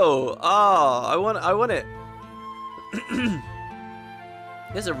turtle! Oh, I want it.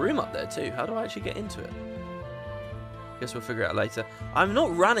 There's a room up there, too. How do I actually get into it? Guess we'll figure it out later. I'm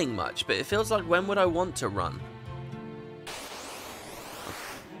not running much, but it feels like when would I want to run?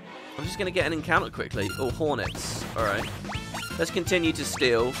 I'm just going to get an encounter quickly. Oh, hornets. Alright. Let's continue to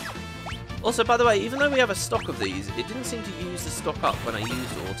steal. Also, by the way, even though we have a stock of these, it didn't seem to use the stock up when I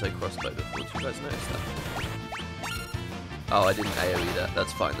used auto crossbow before. Did you guys notice that? Oh, I didn't AoE that.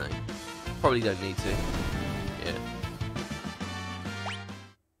 That's fine, though. Probably don't need to. Yeah.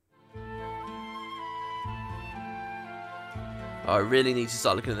 I really need to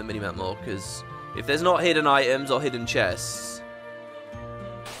start looking at the minimap more, because if there's not hidden items or hidden chests,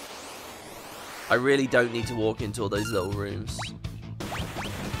 I really don't need to walk into all those little rooms.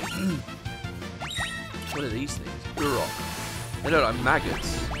 What are these things? Urok. They look like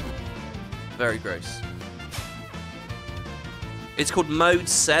maggots. Very gross. It's called Mode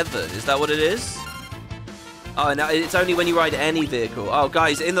 7. Is that what it is? Oh, no, it's only when you ride any vehicle. Oh,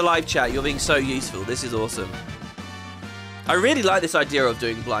 guys, in the live chat, you're being so useful. This is awesome. I really like this idea of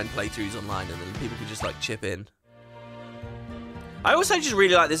doing blind playthroughs online and then people could just, like, chip in. I also just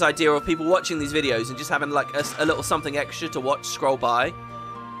really like this idea of people watching these videos and just having, like, a little something extra to watch scroll by.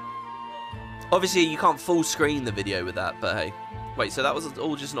 Obviously, you can't full screen the video with that, but hey. Wait, so that was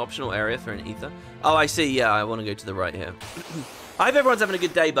all just an optional area for an ether? Oh, I see. Yeah, I want to go to the right here. I hope everyone's having a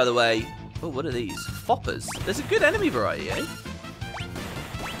good day, by the way. Oh, what are these? Foppers. There's a good enemy variety, eh?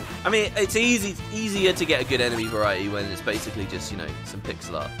 I mean, it's easier to get a good enemy variety when it's basically just, you know, some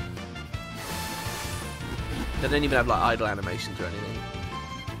pixel art. They don't even have, like, idle animations or anything.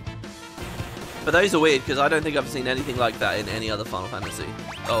 But those are weird, because I don't think I've seen anything like that in any other Final Fantasy.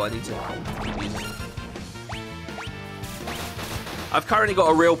 Oh, I need to keep using it. I've currently got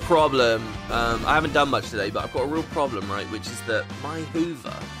a real problem. I haven't done much today, but I've got a real problem, right? Which is that my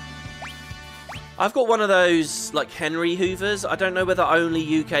Hoover... I've got one of those, like, Henry Hoovers. I don't know whether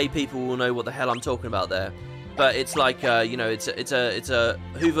only UK people will know what the hell I'm talking about there. But it's like, you know, it's a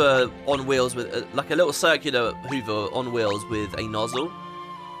Hoover on wheels with, like a little circular Hoover on wheels with a nozzle.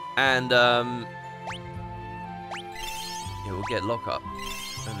 And, yeah, we'll get Locke up.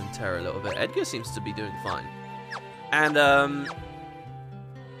 And then Tera a little bit. Edgar seems to be doing fine. And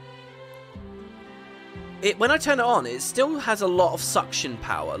when I turn it on, it still has a lot of suction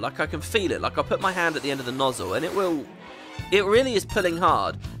power. Like, I can feel it. Like, I put my hand at the end of the nozzle, and it really is pulling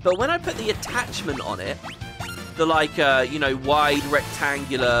hard. But when I put the attachment on it, the, like, you know, wide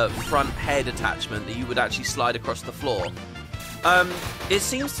rectangular front head attachment that you would actually slide across the floor, it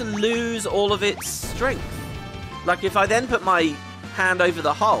seems to lose all of its strength. Like, if I then put my hand over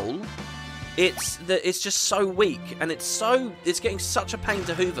the hole, it's just so weak, and it's getting such a pain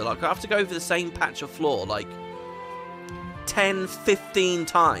to hoover. Like, I have to go over the same patch of floor like 10, 15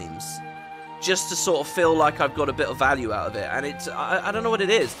 times just to sort of feel like I've got a bit of value out of it. And I don't know what it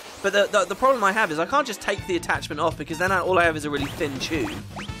is, but the problem I have is I can't just take the attachment off, because then all I have is a really thin tube,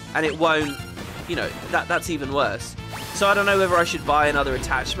 and it won't, you know, that's even worse. So I don't know whether I should buy another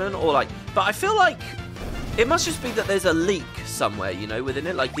attachment or like, but I feel like it must just be that there's a leak somewhere, you know, within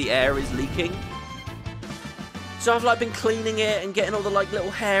it, like the air is leaking. So I've like been cleaning it and getting all the like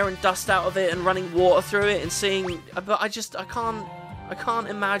little hair and dust out of it and running water through it and seeing, but I can't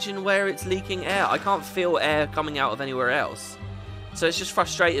imagine where it's leaking air. I can't feel air coming out of anywhere else. So it's just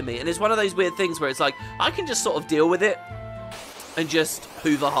frustrating me. And it's one of those weird things where it's like, I can just sort of deal with it and just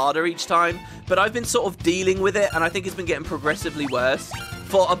hoover harder each time. But I've been sort of dealing with it, and I think it's been getting progressively worse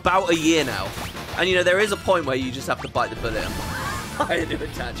for about a year now. And, you know, there is a point where you just have to bite the bullet and buy a new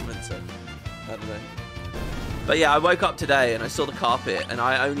attachment, so I don't know. But yeah, I woke up today and I saw the carpet, and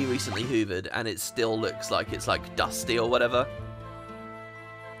I only recently hoovered, and it still looks like it's like dusty or whatever.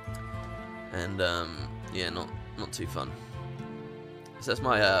 And yeah, not too fun. So that's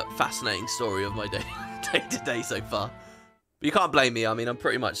my fascinating story of my day to day so far. But you can't blame me. I mean, I'm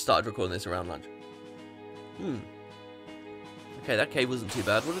pretty much started recording this around lunch. Okay, that cave wasn't too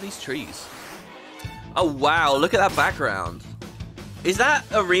bad. What are these trees? Oh, wow. Look at that background. Is that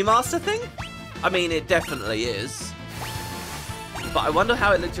a remaster thing? I mean, it definitely is. But I wonder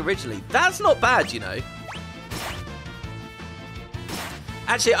how it looked originally. That's not bad, you know.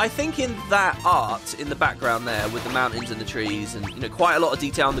 Actually, I think in that art in the background there with the mountains and the trees and, you know, quite a lot of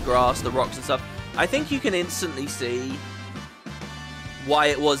detail on the grass, the rocks and stuff, I think you can instantly see why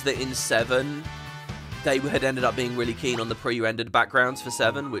it was that in 7 they had ended up being really keen on the pre-rendered backgrounds for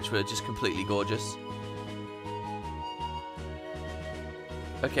 7, which were just completely gorgeous.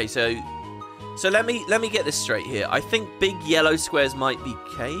 Okay, so let me get this straight here. I think big yellow squares might be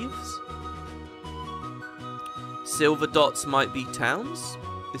caves. Silver dots might be towns.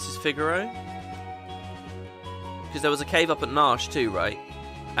 This is Figaro. Because there was a cave up at Nash too, right?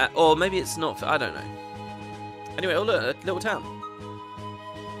 Or maybe it's not. I don't know. Anyway, oh look, a little town.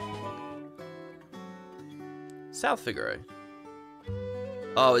 South Figaro.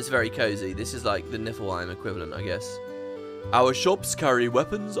 Oh, it's very cozy. This is like the Niflheim equivalent, I guess. Our shops carry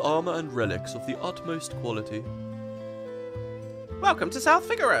weapons, armor, and relics of the utmost quality. Welcome to South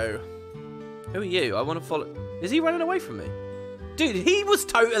Figaro. Who are you? I want to follow. Is he running away from me? Dude, he was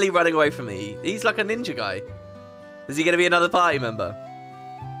totally running away from me. He's like a ninja guy. Is he going to be another party member?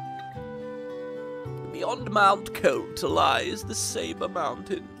 Beyond Mount Colt lies the Saber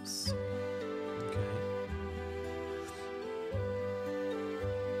Mountains.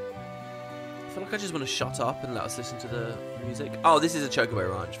 I feel like I just want to shut up and let us listen to the music. Oh, this is a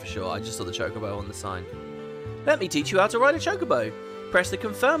Chocobo Ranch for sure. I just saw the Chocobo on the sign. Let me teach you how to ride a Chocobo. Press the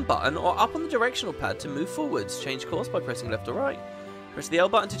confirm button or up on the directional pad to move forwards. Change course by pressing left or right. Press the L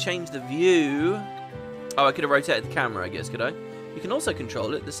button to change the view. Oh, I could have rotated the camera, I guess, could I? You can also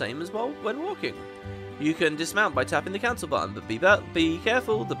control it the same as when walking. You can dismount by tapping the cancel button, but be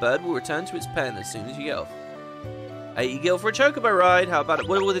careful. The bird will return to its pen as soon as you get off. 80 gil for a Chocobo ride. How about it?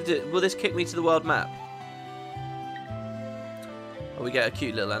 What will it do? Will this kick me to the world map? Oh, we get a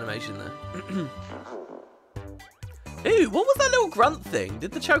cute little animation there. Ew, what was that little grunt thing?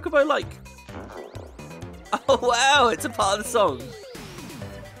 Did the Chocobo like... Oh, wow, it's a part of the song.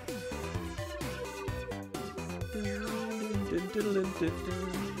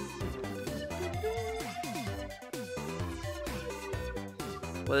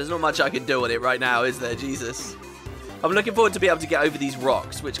 Well, there's not much I can do with it right now, is there? Jesus. I'm looking forward to be able to get over these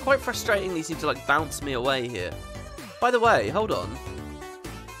rocks, which quite frustratingly seem to like bounce me away here. By the way, hold on.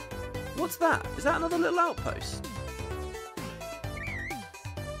 What's that? Is that another little outpost?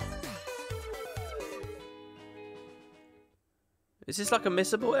 Is this like a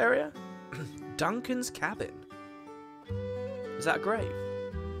missable area? Duncan's cabin. Is that a grave?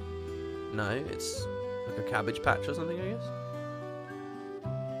 No, it's like a cabbage patch or something, I guess.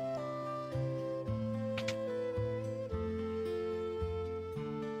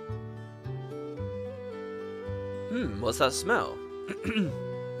 What's that smell?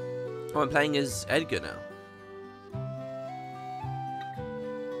 Oh, I'm playing as Edgar now.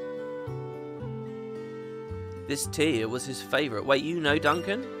 This tea was his favourite. Wait, you know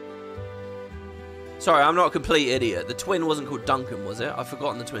Duncan? Sorry, I'm not a complete idiot. The twin wasn't called Duncan, was it? I've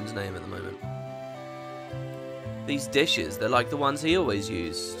forgotten the twin's name at the moment. These dishes, they're like the ones he always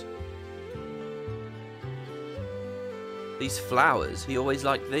used. These flowers, he always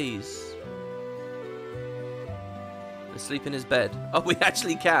liked these. Let's sleep in his bed. Oh, we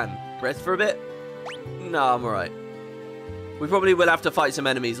actually can. Rest for a bit? No, I'm alright. We probably will have to fight some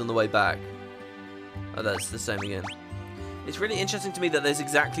enemies on the way back. Oh, that's the same again. It's really interesting to me that there's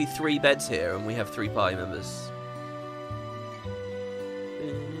exactly 3 beds here and we have 3 party members.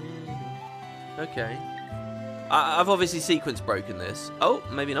 Okay. I've obviously sequence broken this. Oh,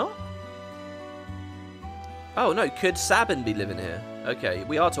 maybe not? Oh, no. Could Sabin be living here? Okay,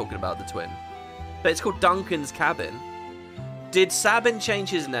 we are talking about the twin. But it's called Duncan's Cabin. Did Sabin change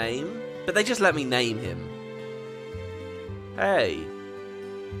his name? But they just let me name him. Hey.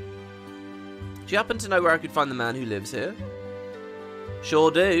 Do you happen to know where I could find the man who lives here? Sure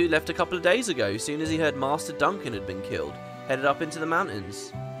do. Left a couple of days ago, soon as he heard Master Duncan had been killed. Headed up into the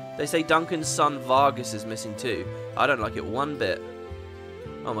mountains. They say Duncan's son Vargas is missing too. I don't like it one bit.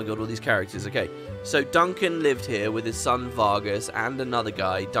 Oh my god, all these characters. Okay, so Duncan lived here with his son Vargas and another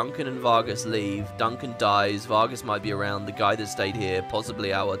guy. Duncan and Vargas leave. Duncan dies. Vargas might be around. The guy that stayed here,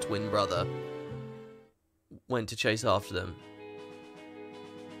 possibly our twin brother, went to chase after them.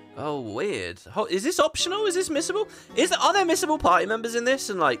 Oh, weird. Is this optional? Is this missable? Are there missable party members in this?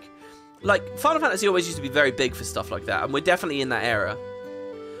 And like Final Fantasy always used to be very big for stuff like that, and we're definitely in that era.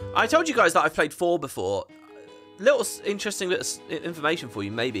 I told you guys that I've played 4 before. Little interesting bit of information for you,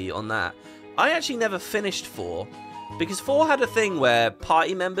 maybe, on that. I actually never finished 4, because 4 had a thing where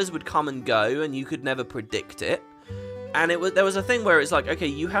party members would come and go, and you could never predict it. And there was a thing where it's like, okay,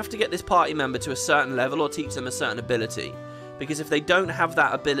 you have to get this party member to a certain level or teach them a certain ability. Because if they don't have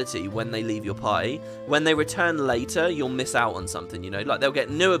that ability when they leave your party, when they return later, you'll miss out on something, you know? Like, they'll get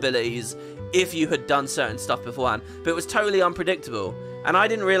new abilities if you had done certain stuff beforehand. But it was totally unpredictable. And I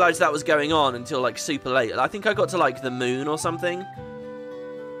didn't realise that was going on until, like, super late. I think I got to, like, the moon or something.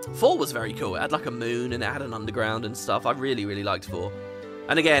 4 was very cool. It had, like, a moon and it had an underground and stuff. I really, really liked 4.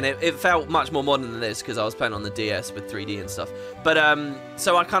 And again, it felt much more modern than this because I was playing on the DS with 3D and stuff. But,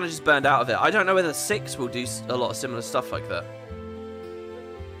 so I kind of just burned out of it. I don't know whether 6 will do a lot of similar stuff like that.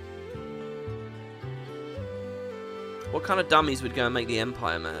 What kind of dummies would go and make the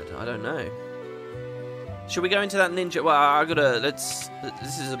Empire mad? I don't know. Should we go into that ninja? Well,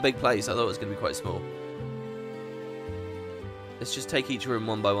 this is a big place. I thought it was going to be quite small. Let's just take each room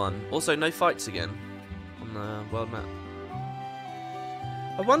one by one. Also, no fights again on the world map.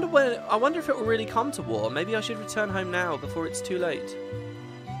 I wonder if it will really come to war. Maybe I should return home now before it's too late.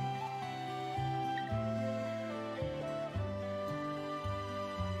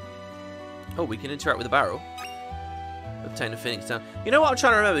 Oh, we can interact with the barrel. Obtain a Phoenix down. You know what I'm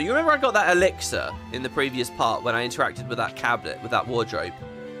trying to remember? You remember I got that elixir in the previous part when I interacted with that cabinet, with that wardrobe?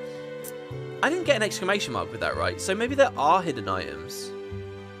 I didn't get an exclamation mark with that, right? So maybe there are hidden items.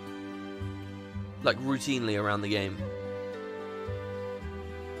 Like, routinely around the game.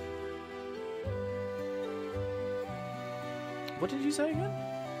 What did you say again?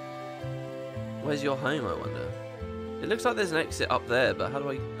 Where's your home, I wonder? It looks like there's an exit up there, but how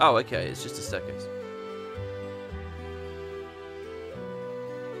do I... Oh, okay, it's just a staircase.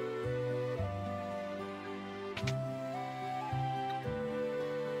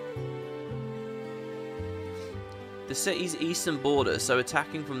 The city's eastern border, so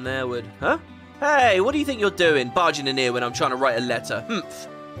attacking from there would... Huh? Hey, what do you think you're doing, barging in here when I'm trying to write a letter? Humph.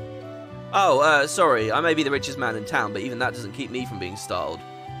 Oh, sorry, I may be the richest man in town, but even that doesn't keep me from being startled.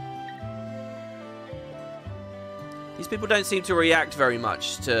 These people don't seem to react very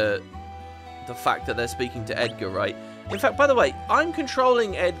much to the fact that they're speaking to Edgar, right? In fact, by the way, I'm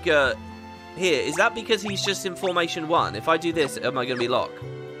controlling Edgar here. Is that because he's just in Formation 1? If I do this, am I going to be Locke?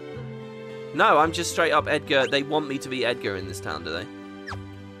 No, I'm just straight up Edgar. They want me to be Edgar in this town, do they?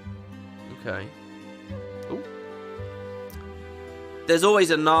 Okay. Ooh. There's always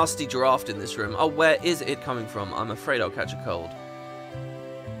a nasty draft in this room. Oh, where is it coming from? I'm afraid I'll catch a cold.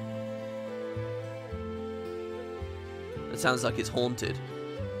 It sounds like it's haunted.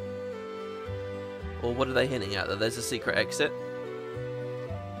 Or what are they hinting at? That there's a secret exit?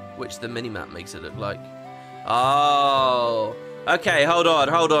 Which the minimap makes it look like. Oh... Okay, hold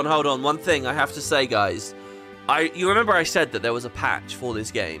on. One thing I have to say, guys. You remember I said that there was a patch for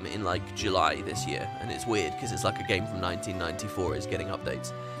this game in, like, July this year. And it's weird, because it's like a game from 1994 is getting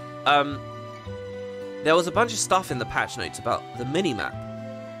updates. There was a bunch of stuff in the patch notes about the minimap.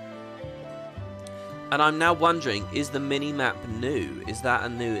 And I'm now wondering, is the minimap new? Is that a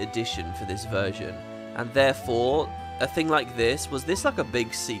new addition for this version? And therefore, a thing like this, was this like a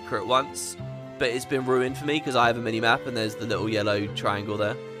big secret once? But it's been ruined for me because I have a mini-map and there's the little yellow triangle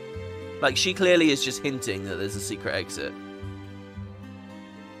there. Like, she clearly is just hinting that there's a secret exit.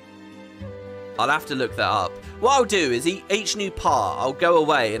 I'll have to look that up. What I'll do is each new part, I'll go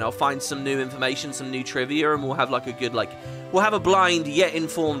away and I'll find some new information, some new trivia, and we'll have like a good, like, we'll have a blind yet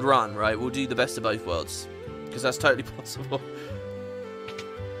informed run, right? We'll do the best of both worlds. Because that's totally possible.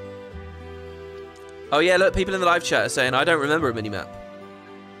 Oh yeah, look, people in the live chat are saying, I don't remember a minimap.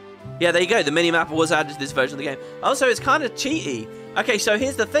 Yeah, there you go. The minimap was added to this version of the game. Also, it's kind of cheaty. Okay, so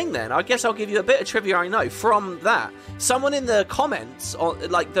here's the thing then. I guess I'll give you a bit of trivia I know from that. Someone in the comments,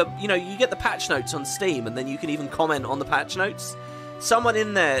 like you get the patch notes on Steam, and then you can even comment on the patch notes. Someone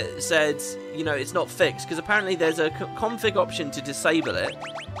in there said, it's not fixed, because apparently there's a config option to disable it.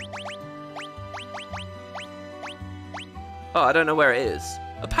 Oh, I don't know where it is.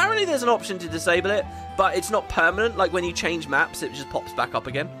 Apparently there's an option to disable it, but it's not permanent. Like when you change maps, it just pops back up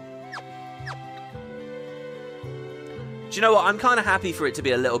again. Do you know what? I'm kind of happy for it to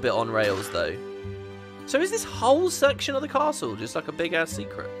be a little bit on rails, though. So is this whole section of the castle just like a big-ass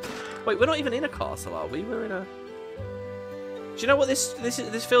secret? Wait, we're not even in a castle, are we? We're in a... Do you know what this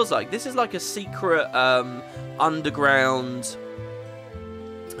feels like? This is like a secret underground...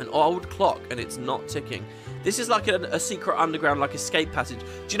 An old clock, and it's not ticking. This is like a secret underground, like, escape passage. Do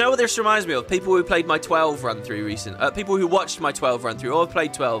you know what this reminds me of? People who played my 12 run-through people who watched my 12 run-through, or have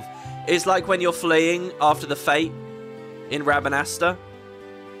played 12. It's like when you're fleeing after the fate in Remaster,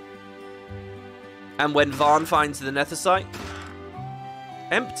 and when Varn finds the nether site.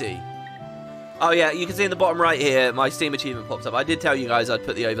 Empty. Oh yeah, you can see in the bottom right here, my Steam achievement pops up. I did tell you guys I'd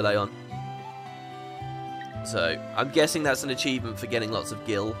put the overlay on. So, I'm guessing that's an achievement for getting lots of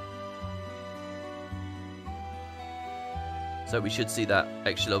gil. So we should see that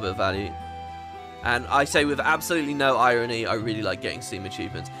extra little bit of value. And I say with absolutely no irony, I really like getting Steam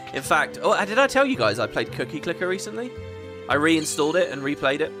achievements. In fact, oh, did I tell you guys I played Cookie Clicker recently? I reinstalled it and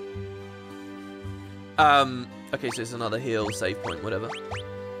replayed it. Okay, so it's another heal, save point, whatever.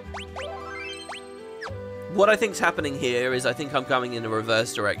 What I think's happening here is I think I'm going in a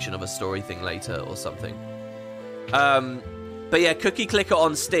reverse direction of a story thing later or something. But yeah, Cookie Clicker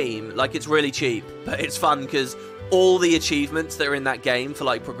on Steam, like, it's really cheap, but it's fun because all the achievements that are in that game for,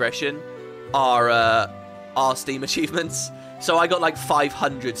 like, progression are Steam achievements. So I got, like,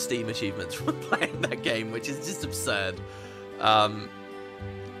 500 Steam achievements from playing that game, which is just absurd.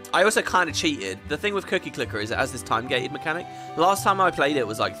 I also kind of cheated. The thing with Cookie Clicker is it has this time-gated mechanic. Last time I played it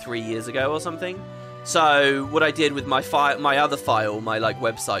was, like, 3 years ago or something. So what I did with my other file, my, like,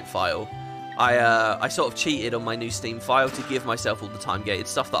 website file, I sort of cheated on my new Steam file to give myself all the time-gated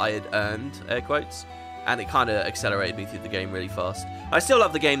stuff that I had earned, air quotes, and it kind of accelerated me through the game really fast. I still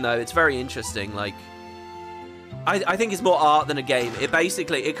love the game, though. It's very interesting. Like, I think it's more art than a game. It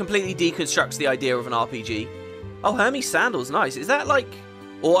completely deconstructs the idea of an RPG. Oh, Hermes Sandals, nice. Is that, like,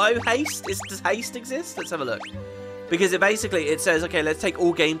 auto haste? Does haste exist? Let's have a look. Because it says, okay, let's take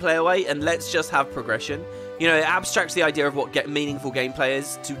all gameplay away and let's just have progression. You know, it abstracts the idea of what meaningful gameplay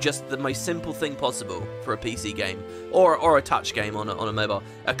is to just the most simple thing possible for a PC game. Or a touch game on a mobile.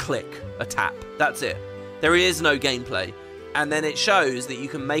 A click, a tap, that's it. There is no gameplay. And then it shows that you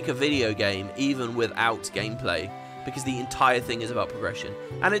can make a video game even without gameplay. Because the entire thing is about progression.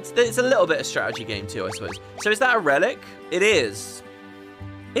 And it's a little bit of strategy game too, I suppose. So is that a relic? It is.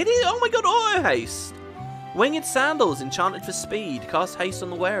 It is, oh my god, auto haste. Winged Sandals, enchanted for speed. Cast haste on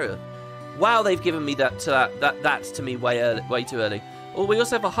the wearer. Wow, they've given me that to me way too early. Oh, we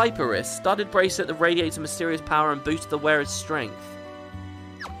also have a hyper wrist. Studded bracelet that radiates a mysterious power and boosts the wearer's strength.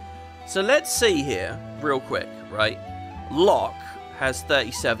 So let's see here, real quick, right? Locke has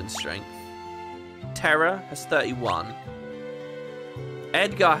 37 strength. Tera has 31.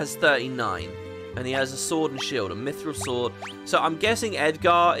 Edgar has 39. And he has a sword and shield, a mithril sword. So I'm guessing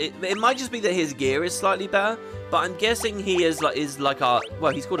Edgar, it might just be that his gear is slightly better, but I'm guessing he is like our,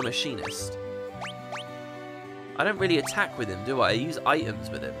 well, he's called a machinist. I don't really attack with him, do I? I use items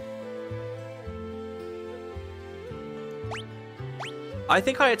with him. I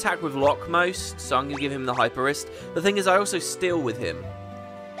think I attack with Locke most, so I'm going to give him the hyper wrist. The thing is, I also steal with him,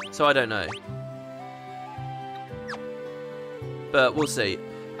 so I don't know. But we'll see.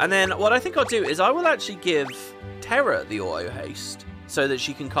 And then what I think I'll do is I will actually give Tera the auto haste so that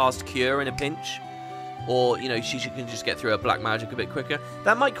she can cast Cure in a pinch. Or, you know, she can just get through her black magic a bit quicker.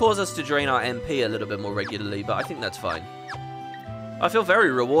 That might cause us to drain our MP a little bit more regularly, but I think that's fine. I feel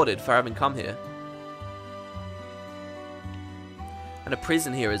very rewarded for having come here. And a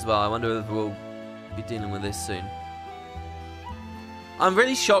prison here as well. I wonder if we'll be dealing with this soon. I'm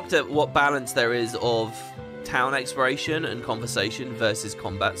really shocked at what balance there is of town exploration and conversation versus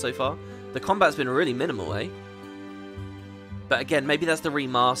combat so far. The combat's been really minimal, eh? But again, maybe that's the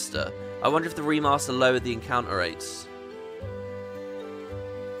remaster. I wonder if the remaster lowered the encounter rates.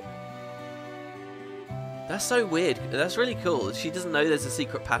 That's so weird. That's really cool. She doesn't know there's a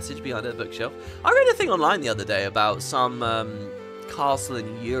secret passage behind her bookshelf. I read a thing online the other day about some castle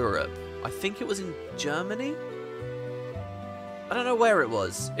in Europe. I think it was in Germany? I don't know where it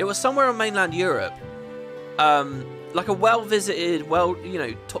was. It was somewhere on mainland Europe. Like a well-visited,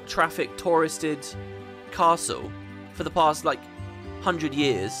 trafficked, touristed castle for the past, 100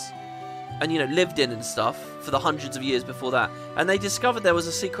 years. And, lived in and stuff for the hundreds of years before that. And they discovered there was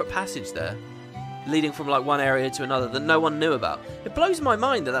a secret passage there, leading from, one area to another that no one knew about. It blows my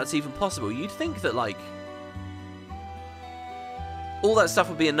mind that that's even possible. You'd think that, all that stuff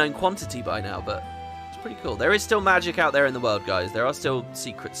would be a known quantity by now, but it's pretty cool. There is still magic out there in the world, guys. There are still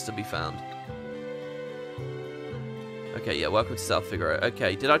secrets to be found. Okay, yeah, welcome to South Figaro.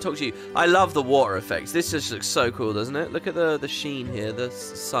 Okay, did I talk to you? I love the water effects. This just looks so cool, doesn't it? Look at the sheen here, the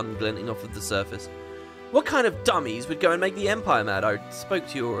sun glinting off of the surface. What kind of dummies would go and make the Empire mad? I spoke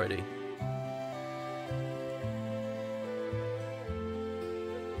to you already.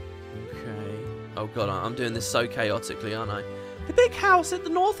 Okay. Oh god, I'm doing this so chaotically, aren't I? The big house at the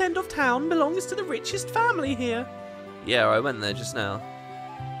north end of town belongs to the richest family here. Yeah, I went there just now.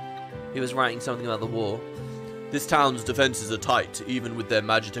 He was writing something about the war. This town's defenses are tight. Even with their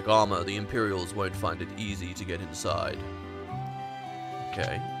magitek armor, the Imperials won't find it easy to get inside.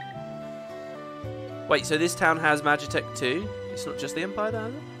 Okay. Wait, so this town has magitek too? It's not just the Empire that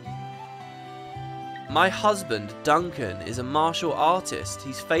has it? My husband, Duncan, is a martial artist.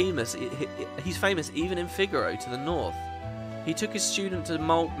 He's famous even in Figaro to the north. He took his student to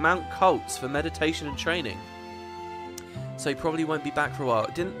Mount Colts for meditation and training. So he probably won't be back for a while.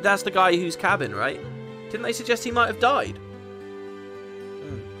 That's the guy whose cabin, right? Didn't they suggest he might have died?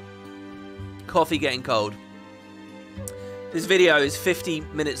 Coffee getting cold. This video is 50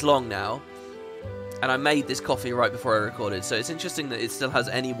 minutes long now. And I made this coffee right before I recorded. So it's interesting that it still has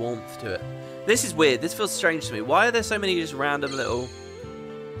any warmth to it. This is weird. This feels strange to me. Why are there so many just random little...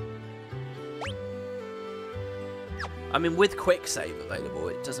 I mean, with quick save available,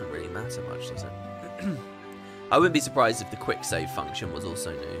 it doesn't really matter much, does it? I wouldn't be surprised if the quick save function was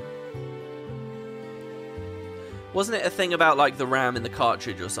also new. Wasn't it a thing about, the RAM in the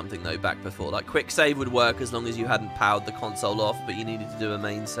cartridge or something, though, back before? Quick save would work as long as you hadn't powered the console off, but you needed to do a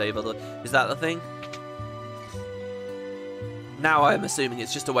main save. Is that the thing? Now I'm assuming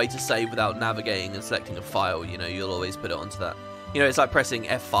it's just a way to save without navigating and selecting a file, you'll always put it onto that. It's like pressing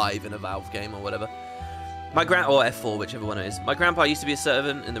F5 in a Valve game or whatever. Or F4, whichever one it is. My grandpa used to be a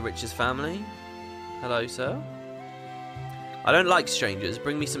servant in the richest family. Hello, sir. I don't like strangers.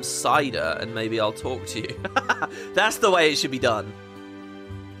 Bring me some cider and maybe I'll talk to you. That's the way it should be done.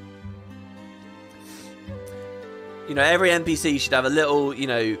 Every NPC should have a little,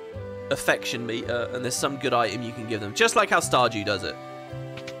 affection meter and there's some good item you can give them. Just like how Stardew does it.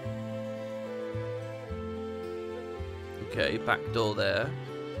 Okay, back door there.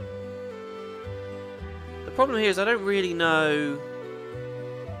 The problem here is I don't really know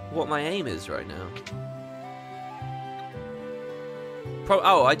what my aim is right now.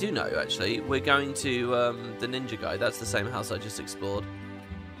 Oh, I do know, actually. We're going to the ninja guy. That's the same house I just explored.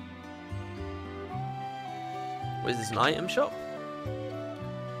 What is this, an item shop?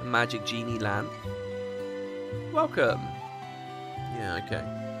 A magic genie lamp. Welcome. Yeah, okay.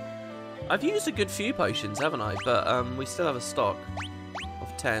 I've used a good few potions, haven't I? But we still have a stock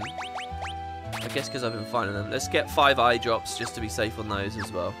of 10. I guess because I've been finding them. Let's get 5 eye drops just to be safe on those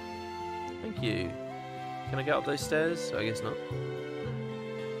as well. Thank you. Can I get up those stairs? I guess not.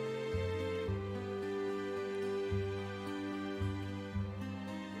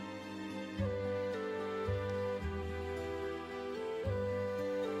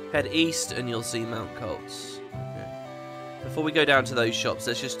 Head east and you'll see Mount Colts. Okay. Before we go down to those shops,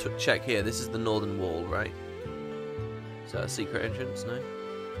 let's just check here. This is the northern wall, right? Is that a secret entrance? No?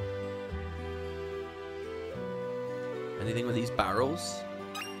 Anything with these barrels?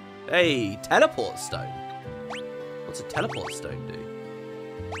 Hey, teleport stone. What's a teleport stone do?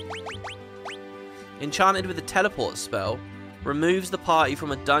 Enchanted with a teleport spell, removes the party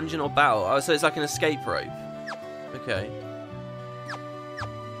from a dungeon or battle. Oh, so it's like an escape rope. Okay.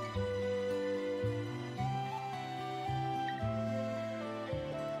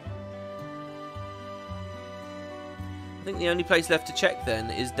 I think the only place left to check then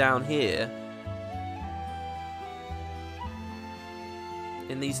is down here.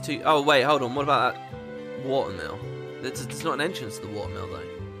 In these two... Oh, wait, hold on. What about that watermill? It's not an entrance to the watermill, though.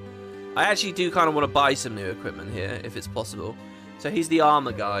 I actually do kind of want to buy some new equipment here, if it's possible. So he's the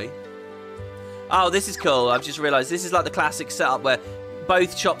armor guy. Oh, this is cool. I've just realised this is like the classic setup where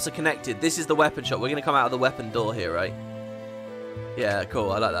both shops are connected. This is the weapon shop. We're going to come out of the weapon door here, right? Yeah,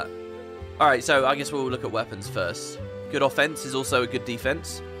 cool. I like that. Alright, so I guess we'll look at weapons first. Good offense is also a good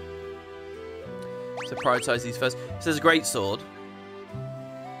defense. So prioritize these first. So there's a great sword.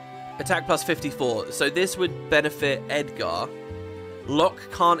 Attack plus 54. So this would benefit Edgar. Locke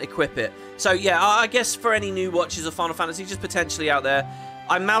can't equip it. So yeah, I guess for any new watchers of Final Fantasy, just potentially out there,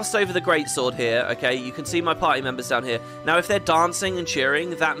 I moused over the greatsword here, okay? You can see my party members down here. Now, if they're dancing and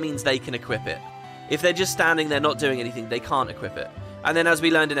cheering, that means they can equip it. If they're just standing there not doing anything, they can't equip it. And then as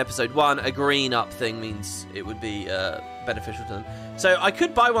we learned in episode 1, a green up thing means it would be beneficial to them. So I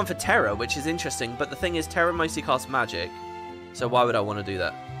could buy one for Tera, which is interesting, but the thing is, Tera mostly casts magic. So why would I want to do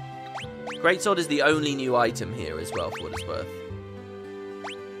that? Greatsword is the only new item here as well, for what it's worth.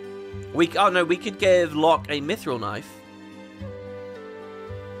 Oh no, we could give Locke a mithril knife.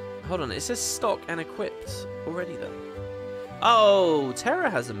 Hold on, it says stock and equipped already though. Oh, Tera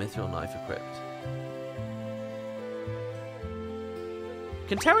has a mithril knife equipped.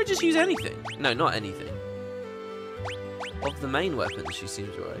 Can Tera just use anything? No, not anything. Of the main weapons, she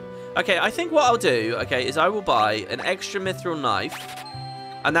seems right. Okay, I think what I'll do, okay, is I will buy an extra mithril knife,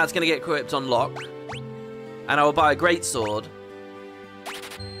 and that's going to get equipped on Locke. And I will buy a greatsword.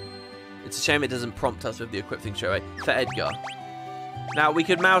 It's a shame it doesn't prompt us with the equip thing straight away. For Edgar. Now, we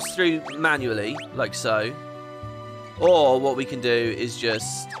could mouse through manually, like so. Or what we can do is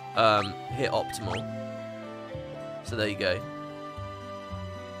just hit optimal. So there you go.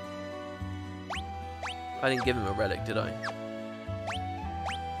 I didn't give him a relic, did I?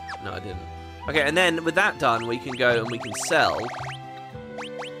 No, I didn't. Okay, and then with that done, we can go and we can sell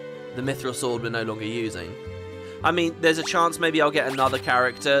the mithril sword we're no longer using. I mean, there's a chance maybe I'll get another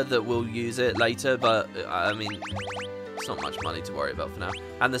character that will use it later, but, I mean, it's not much money to worry about for now.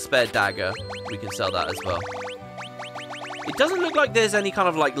 And the spare dagger, we can sell that as well. It doesn't look like there's any kind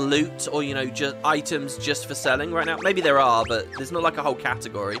of, like, loot or, you know, just items just for selling right now. Maybe there are, but there's not, like, a whole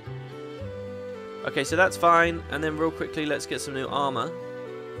category. Okay, so that's fine. And then real quickly, let's get some new armor.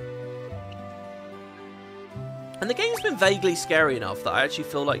 And the game's been vaguely scary enough that I actually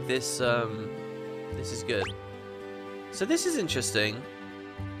feel like this is good. So this is interesting.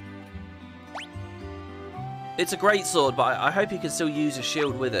 It's a great sword, but I hope you can still use a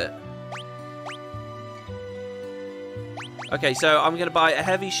shield with it. Okay, so I'm going to buy a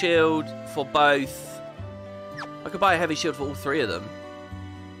heavy shield for both. I could buy a heavy shield for all three of them.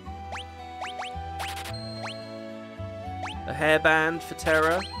 A hairband for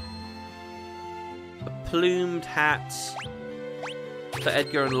Tera. A plumed hat for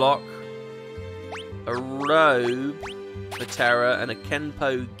Edgar and Locke. A robe for Tera and a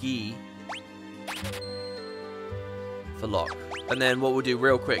Kenpo gi for Locke. And then what we'll do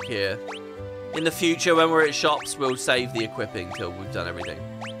real quick here, in the future when we're at shops, we'll save the equipping till we've done everything.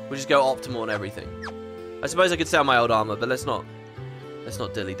 We'll just go optimal on everything. I suppose I could sell my old armor, but let's not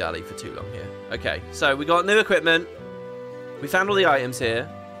dilly-dally for too long here. Okay, so we got new equipment. We found all the items here.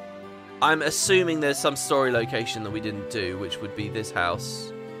 I'm assuming there's some story location that we didn't do, which would be this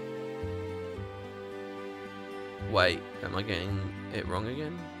house. Wait, am I getting it wrong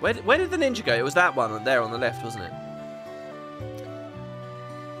again? Where did the ninja go? It was that one there on the left, wasn't it?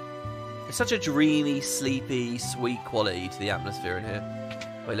 It's such a dreamy, sleepy, sweet quality to the atmosphere in here.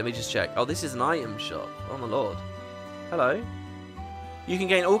 Wait, let me just check. Oh, this is an item shop. Oh my lord. Hello. You can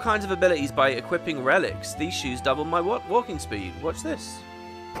gain all kinds of abilities by equipping relics. These shoes double my walking speed. Watch this.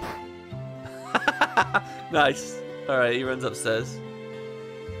 Nice. Alright, he runs upstairs.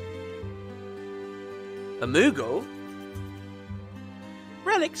 A Moogle?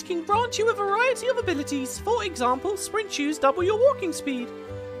 Relics can grant you a variety of abilities. For example, sprint shoes double your walking speed.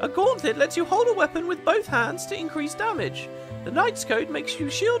 A gauntlet lets you hold a weapon with both hands to increase damage. The Knight's Code makes you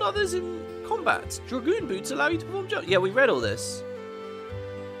shield others in combat. Dragoon boots allow you to perform jumps. Yeah, we read all this.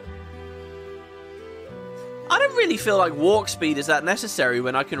 I don't really feel like walk speed is that necessary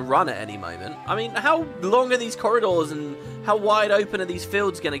when I can run at any moment. I mean, how long are these corridors and how wide open are these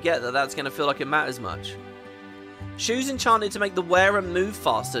fields going to get that that's going to feel like it matters much? Shoes enchanted to make the wearer move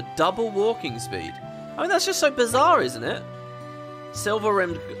faster, double walking speed. I mean, that's just so bizarre, isn't it?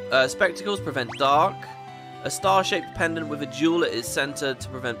 Silver-rimmed spectacles prevent dark. A star-shaped pendant with a jewel at its center to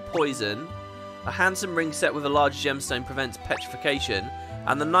prevent poison. A handsome ring set with a large gemstone prevents petrification.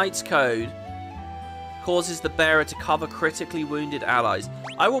 And the Knight's Code causes the bearer to cover critically wounded allies.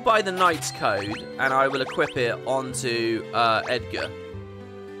 I will buy the Knight's Code and I will equip it onto Edgar.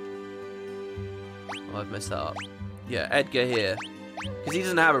 Oh, I've messed that up. Yeah, Edgar here. Because he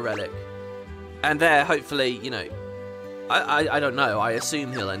doesn't have a relic. And there, hopefully, you know... I don't know. I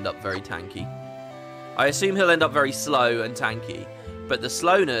assume he'll end up very tanky. I assume he'll end up very slow and tanky. But the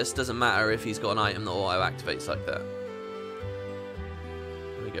slowness doesn't matter if he's got an item that auto-activates like that.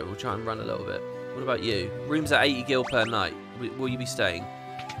 There we go. We'll try and run a little bit. What about you? Rooms at 80 gil per night. Will you be staying?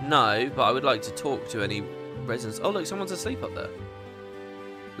 No, but I would like to talk to any residents. Oh, look, someone's asleep up there.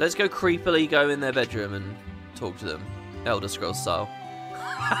 Let's go creepily go in their bedroom and talk to them. Elder Scrolls style.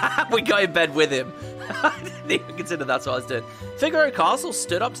 We got in bed with him. I didn't even consider that's what I was doing. Figaro Castle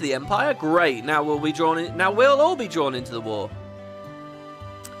stood up to the Empire. Great. Now we'll be drawn in. Now we'll all be drawn into the war.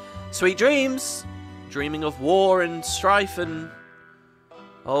 Sweet dreams. Dreaming of war and strife and...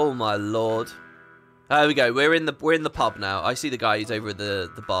 Oh my lord. There we go. We're in the pub now. I see the guy. He's over at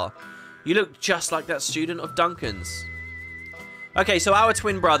the bar. You look just like that student of Duncan's. Okay, so our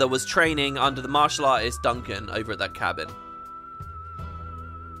twin brother was training under the martial artist Duncan over at that cabin.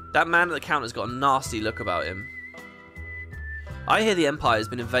 That man at the counter's got a nasty look about him. I hear the Empire has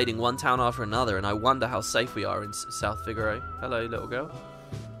been invading one town after another, and I wonder how safe we are in South Figaro. Hello, little girl.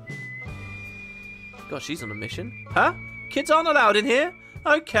 God, she's on a mission. Huh? Kids aren't allowed in here?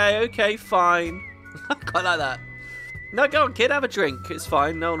 Okay, fine. I quite like that. No, go on, kid, have a drink. It's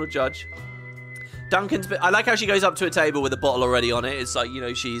fine, no one will judge. Duncan's I like how she goes up to a table with a bottle already on it. It's like, you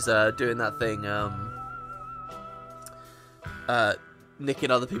know, she's doing that thing,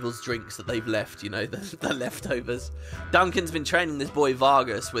 nicking other people's drinks that they've left, you know, the leftovers. Duncan's been training this boy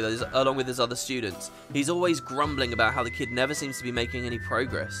Vargas along with his other students. He's always grumbling about how the kid never seems to be making any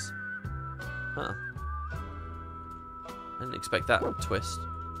progress. Huh. I didn't expect that twist.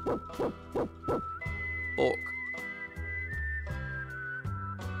 Orc.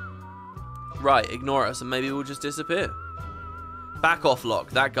 Right, ignore us and maybe we'll just disappear. Back off, Locke.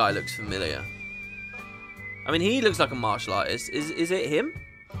 That guy looks familiar. I mean, he looks like a martial artist. Is it him?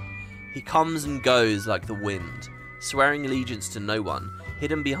 He comes and goes like the wind, swearing allegiance to no one.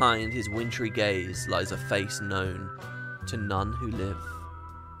 Hidden behind his wintry gaze lies a face known to none who live.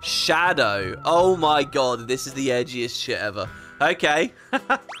 Shadow. Oh my god, this is the edgiest shit ever. Okay.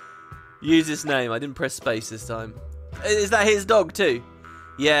 Use this name. I didn't press space this time. Is that his dog too?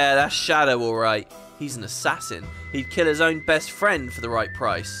 Yeah, that's Shadow, alright. He's an assassin. He'd kill his own best friend for the right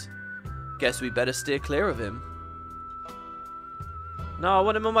price. Guess we better steer clear of him. No, I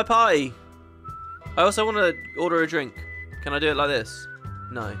want him on my party. I also want to order a drink. Can I do it like this?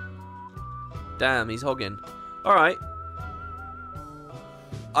 No. Damn, he's hogging. Alright.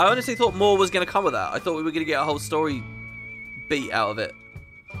 I honestly thought more was going to come with that. I thought we were going to get a whole story beat out of it.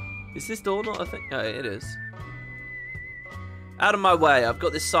 Is this door not a thing? Oh, it is. Out of my way. I've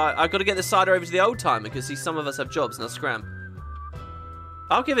got this side. I've got to get this cider over to the old timer because see, some of us have jobs and I'll scram.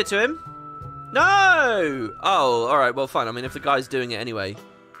 I'll give it to him. No! Oh, alright, well, fine. I mean, if the guy's doing it anyway.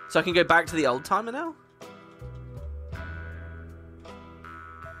 So I can go back to the old timer now?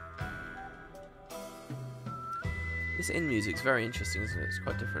 This in music's very interesting, isn't it? It's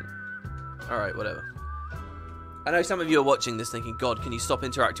quite different. Alright, whatever. I know some of you are watching this thinking, God, can you stop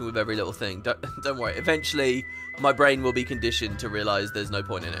interacting with every little thing? Don't worry. Eventually, my brain will be conditioned to realise there's no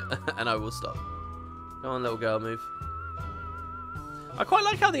point in it. And I will stop. Go on, little girl, move. I quite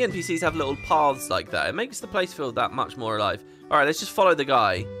like how the NPCs have little paths like that. It makes the place feel that much more alive. Alright, let's just follow the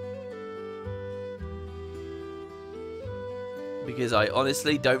guy. Because I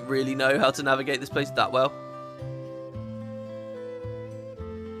honestly don't really know how to navigate this place that well.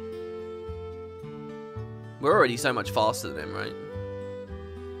 We're already so much faster than him, right?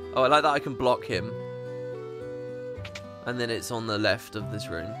 Oh, I like that I can block him. And then it's on the left of this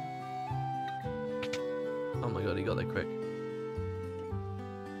room. Oh my god, he got there quick.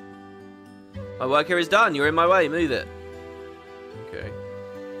 My work here is done. You're in my way. Move it. Okay.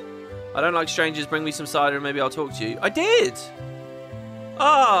 I don't like strangers. Bring me some cider and maybe I'll talk to you. I did!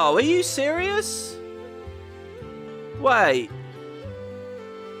 Oh, are you serious? Wait.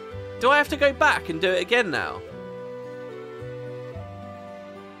 Do I have to go back and do it again now?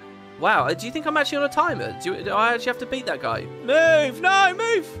 Wow, do you think I'm actually on a timer? Do I actually have to beat that guy? Move! No,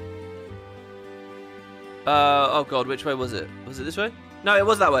 move! Oh god, which way was it? Was it this way? No, it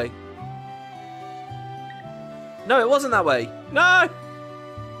was that way. No, it wasn't that way. No!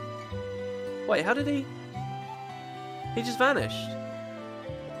 Wait, how did he... He just vanished.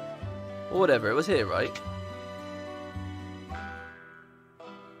 Or whatever, it was here, right?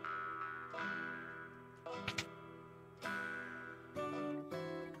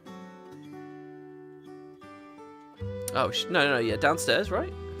 Oh, no, yeah, downstairs,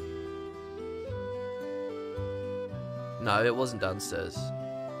 right? No, it wasn't downstairs.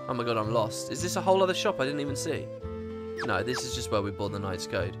 Oh my god, I'm lost. Is this a whole other shop I didn't even see? No, this is just where we bought the Knight's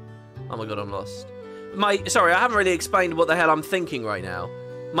Code. Oh my god, I'm lost. Sorry, I haven't really explained what the hell I'm thinking right now.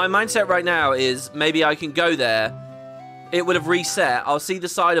 My mindset right now is maybe I can go there. It would have reset. I'll see the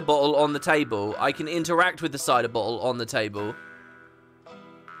cider bottle on the table. I can interact with the cider bottle on the table.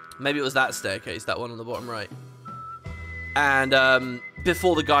 Maybe it was that staircase, that one on the bottom right. And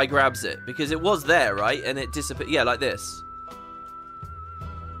before the guy grabs it, because it was there, right? And it disappeared. Yeah, like this.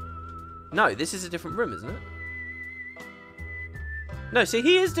 No, this is a different room, isn't it? No, see,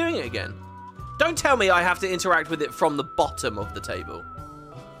 he is doing it again. Don't tell me I have to interact with it from the bottom of the table.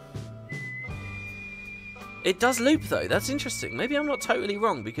 It does loop, though. That's interesting. Maybe I'm not totally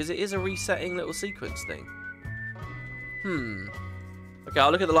wrong, because it is a resetting little sequence thing. Okay,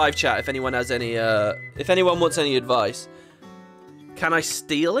 I'll look at the live chat if anyone has any, if anyone wants any advice. Can I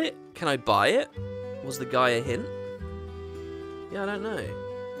steal it? Can I buy it? Was the guy a hint? Yeah, I don't know.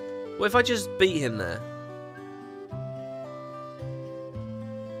 What if I just beat him there?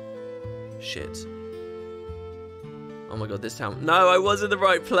 Shit. Oh my god, this town. No, I was in the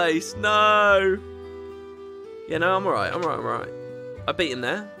right place. No. Yeah, no, I'm alright. I'm alright. I beat him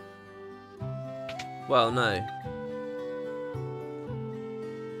there. Well, no.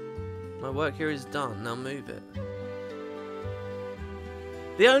 My work here is done. Now move it.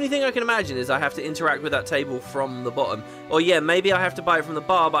 The only thing I can imagine is I have to interact with that table from the bottom. Or yeah, maybe I have to buy it from the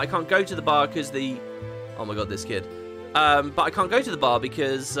bar, but I can't go to the bar because the... Oh my god, this kid. But I can't go to the bar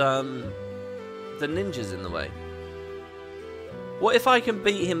because the ninja's in the way. What if I can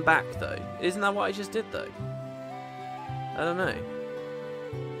beat him back, though? Isn't that what I just did, though? I don't know.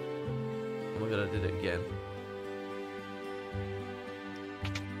 Oh my god, I did it again.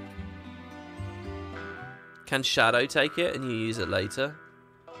 Can Shadow take it and you use it later?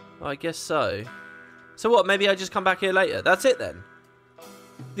 Oh, I guess so. So what, maybe I just come back here later? That's it then.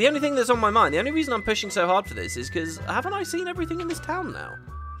 The only thing that's on my mind, the only reason I'm pushing so hard for this is because haven't I seen everything in this town now?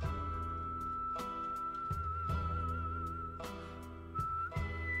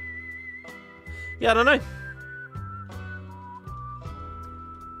 Yeah, I don't know.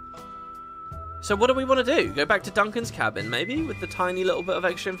 So what do we want to do? Go back to Duncan's cabin, maybe, with the tiny little bit of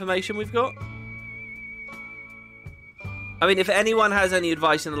extra information we've got? I mean, if anyone has any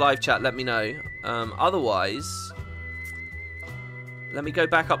advice in the live chat, let me know. Otherwise, let me go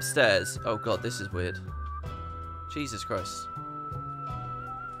back upstairs. Oh god, this is weird. Jesus Christ.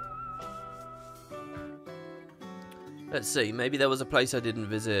 Let's see, maybe there was a place I didn't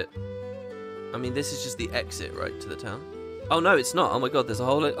visit. I mean, this is just the exit, right, to the town? Oh no, it's not. Oh my god, there's a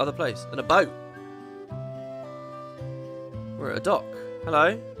whole other place. And a boat. We're at a dock.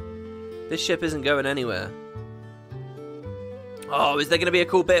 Hello? This ship isn't going anywhere. Oh, is there going to be a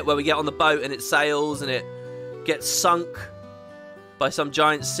cool bit where we get on the boat and it sails and it gets sunk by some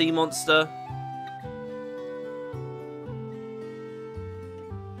giant sea monster?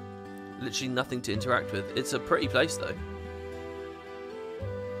 Literally nothing to interact with. It's a pretty place, though.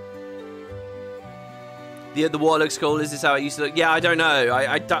 The water looks cool. Is this how it used to look? Yeah, I don't know.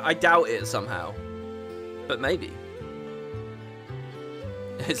 I doubt it somehow. But maybe.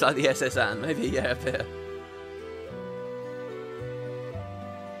 It's like the SS Anne. Maybe, yeah, a bit.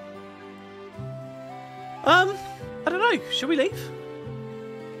 I don't know. Should we leave?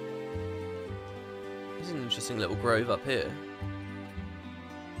 There's an interesting little grove up here.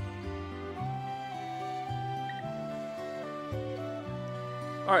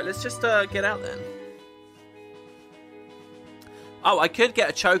 Alright, let's just get out then. Oh, I could get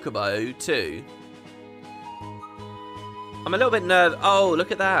a chocobo too. I'm a little bit nervous. Oh,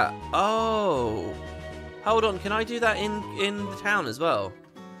 look at that. Oh. Hold on, can I do that in the town as well?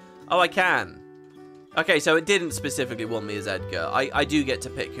 Oh, I can. Okay, so it didn't specifically want me as Edgar. I do get to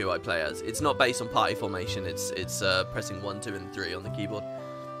pick who I play as. It's not based on party formation. It's pressing 1, 2, and 3 on the keyboard.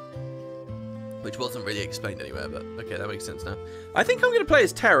 Which wasn't really explained anywhere, but okay, that makes sense now. I think I'm going to play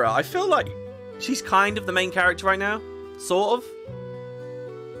as Tera. I feel like she's kind of the main character right now. Sort of.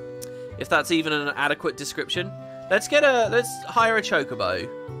 If that's even an adequate description. Let's hire a chocobo.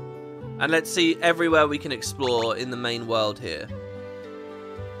 And let's see everywhere we can explore in the main world here.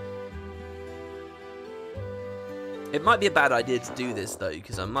 It might be a bad idea to do this, though,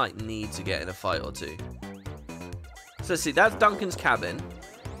 because I might need to get in a fight or two. So let's see, that's Duncan's cabin.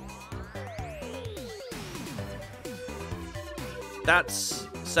 That's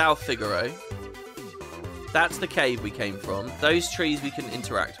South Figaro. That's the cave we came from. Those trees we can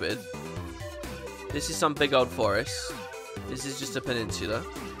interact with. This is some big old forest. This is just a peninsula.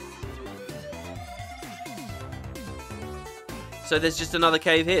 So there's just another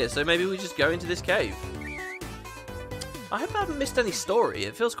cave here. So maybe we just go into this cave. I hope I haven't missed any story.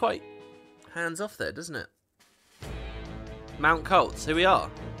 It feels quite hands-off there, doesn't it? Mount Colts, here we are.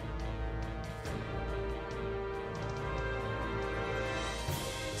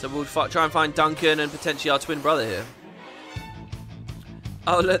 So we'll try and find Duncan and potentially our twin brother here.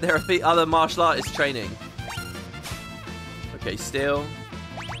 Oh look, there are other martial artists training. Okay, Steel.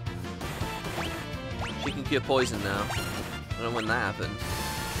 She can cure poison now. I don't know when that happened.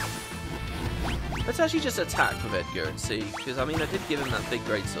 Let's actually just attack with Edgar and see, because I mean I did give him that big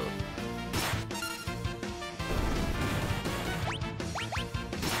greatsword.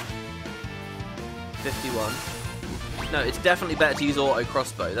 $51. No, it's definitely better to use auto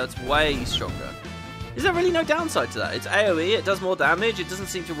crossbow. That's way stronger. Is there really no downside to that? It's AoE, it does more damage, it doesn't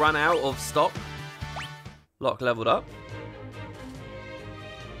seem to run out of stock. Locke leveled up.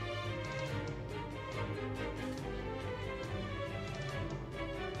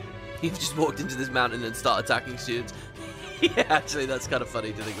 You've just walked into this mountain and started attacking students. Yeah, actually, that's kind of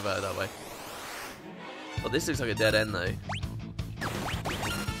funny to think about it that way. Well, this looks like a dead end, though.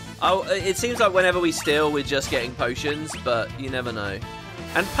 Oh, it seems like whenever we steal, we're just getting potions, but you never know.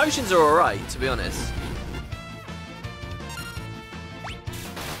 And potions are alright, to be honest.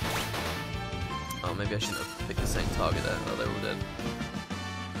 Oh, maybe I shouldn't have picked the same target there. Oh, they're all dead.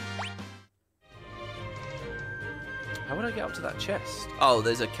 How would I get up to that chest? Oh,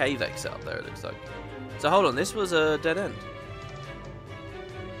 there's a cave exit up there, it looks like. So hold on, this was a dead end.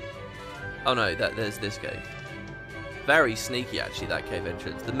 Oh no, there's this cave. Very sneaky, actually, that cave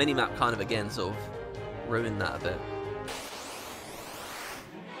entrance. The minimap kind of, again, sort of ruined that a bit.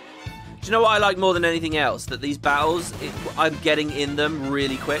 Do you know what I like more than anything else? That these battles, I'm getting in them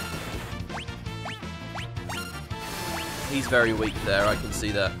really quick. He's very weak there, I can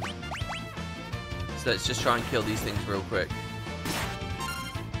see that. So let's just try and kill these things real quick.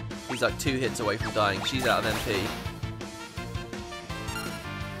 He's like 2 hits away from dying. She's out of MP.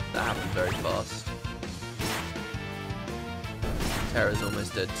 That happened very fast. Tera's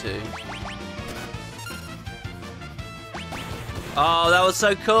almost dead too. Oh, that was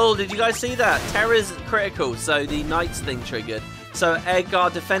so cool. Did you guys see that? Tera's critical, so the Knights thing triggered. So Edgar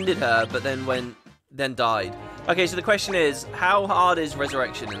defended her, but then died. Okay, so the question is, how hard is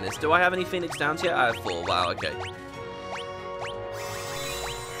Resurrection in this? Do I have any Phoenix Downs yet? I have 4. Wow, okay.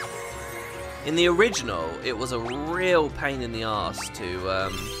 In the original, it was a real pain in the ass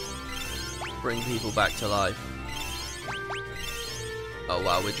to bring people back to life. Oh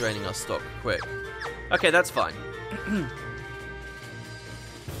wow, we're draining our stock quick. Okay, that's fine.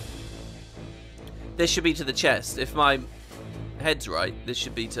 This should be to the chest. If my head's right, this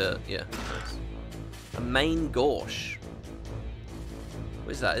should be to... Yeah, nice. A main Gorsh.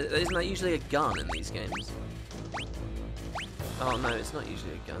 What is that? Isn't that usually a gun in these games? Oh no, it's not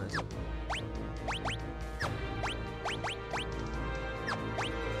usually a gun, is it?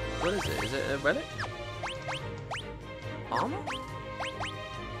 What is it? Is it a relic? Armor?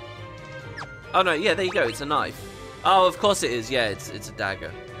 Oh no, yeah, there you go, it's a knife. Oh, of course it is, yeah, it's a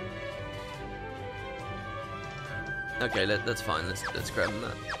dagger. Okay, that's fine, let's grab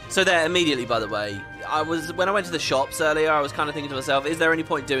that. So there, immediately, by the way, when I went to the shops earlier, I was kind of thinking to myself, is there any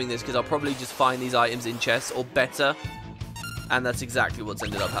point doing this? Because I'll probably just find these items in chests, or better. And that's exactly what's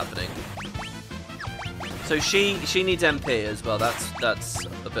ended up happening. So she needs MP as well, that's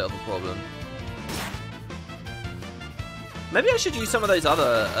a bit of a problem. Maybe I should use some of those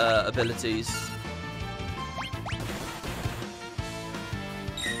other abilities.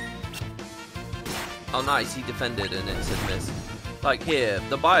 Oh nice, he defended and it said miss. Like here,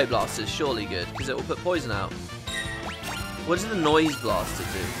 the Bio Blaster is surely good, because it will put poison out. What does the Noise Blaster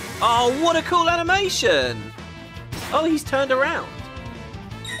do? Oh, what a cool animation! Oh, he's turned around.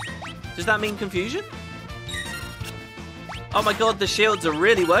 Does that mean confusion? Oh my god, the shields are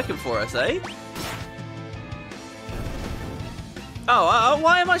really working for us, eh? Oh,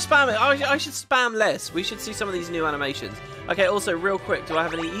 why am I spamming? I should spam less. We should see some of these new animations. Okay, also, real quick, do I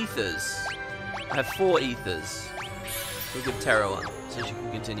have any ethers? I have 4 ethers. We'll give Tera one, so she can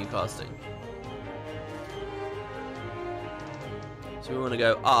continue casting. So we want to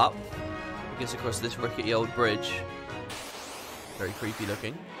go up, I guess across this rickety old bridge. Very creepy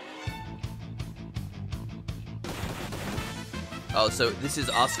looking. Oh, so this is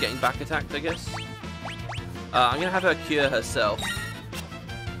us getting back attacked, I guess? I'm going to have her cure herself.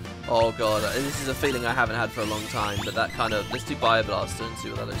 Oh god, this is a feeling I haven't had for a long time, but that kind of... Let's do Bio Blaster and see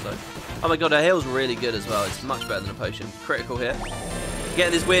what that looks like. Oh my god, her heal's really good as well. It's much better than a potion. Critical here.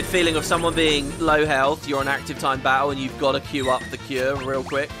 Get this weird feeling of someone being low health, you're in active time battle, and you've got to queue up the cure real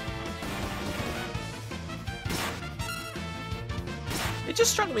quick. It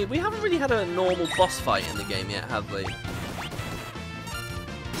just struck me, we haven't really had a normal boss fight in the game yet, have we?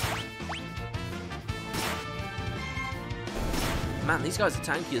 man, these guys are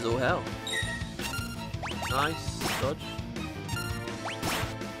tanky as all hell. Nice. Dodge.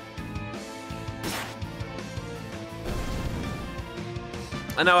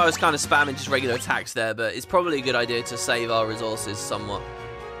 I know I was kind of spamming just regular attacks there, but it's probably a good idea to save our resources somewhat.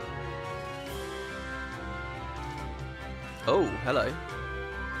 Oh, hello.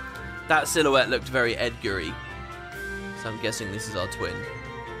 That silhouette looked very Edgar-y, so I'm guessing this is our twin.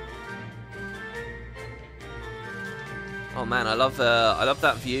 Oh man, I love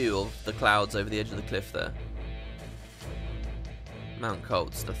that view of the clouds over the edge of the cliff there. Mount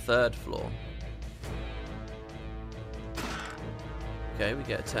Colts, the 3rd floor. Okay, we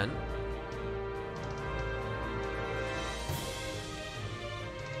get a tent.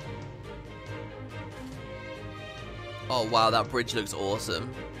 Oh wow, that bridge looks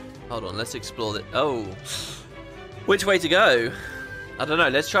awesome. Hold on, let's explore it. Oh, which way to go? I don't know.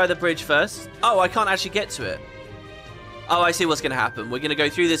 Let's try the bridge first. Oh, I can't actually get to it. Oh, I see what's going to happen. We're going to go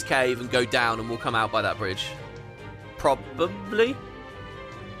through this cave and go down, and we'll come out by that bridge. Probably.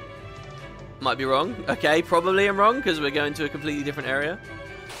 Might be wrong. Okay, probably I'm wrong, because we're going to a completely different area.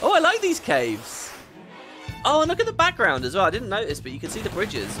 Oh, I like these caves. Oh, and look at the background as well. I didn't notice, but you can see the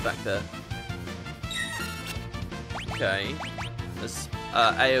bridges back there. Okay. Let's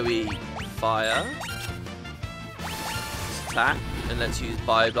AoE fire. Let's attack, and let's use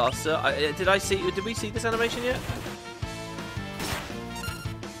Bioblaster. Did we see this animation yet?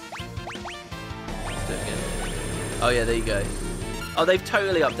 Oh yeah, there you go. Oh, they've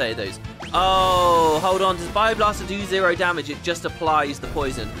totally updated those. Oh, hold on. Does Bioblaster do 0 damage? It just applies the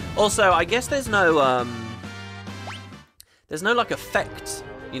poison. Also, I guess there's no like effect,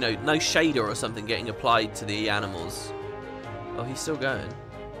 you know, no shader or something getting applied to the animals. Oh, he's still going.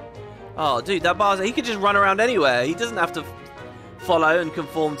 Oh, dude, that Barza, he could just run around anywhere. He doesn't have to follow and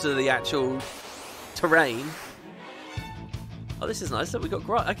conform to the actual terrain. Oh, this is nice. Look, we've got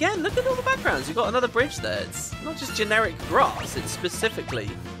grass. Again, look at all the backgrounds. You've got another bridge there. It's not just generic grass. It's specifically...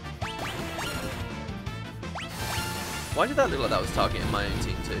 Why did that look like that was targeting my own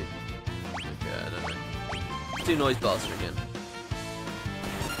team too? Okay, I don't know. Let's do Noise Blaster again.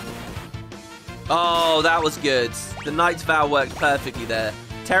 Oh, that was good. The Knight's Vow worked perfectly there.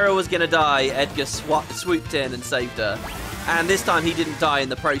 Tera was going to die. Edgar swooped in and saved her. And this time he didn't die in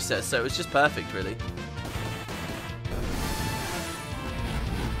the process, so it was just perfect, really.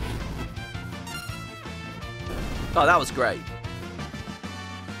 Oh, that was great.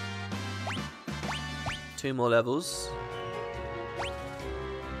 2 more levels.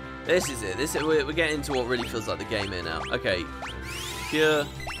 This is it. We're getting into what really feels like the game here now. Okay. Cure.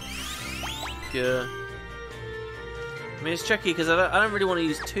 Cure. I mean, it's tricky because I don't really want to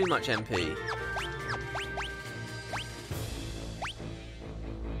use too much MP.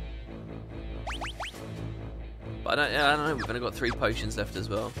 But I don't know. We've only got 3 potions left as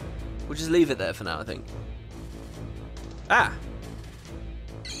well. We'll just leave it there for now, I think. Ah!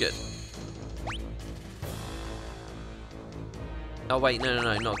 Good. Oh wait,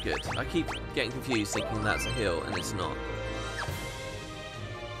 no, not good. I keep getting confused thinking that's a hill, and it's not.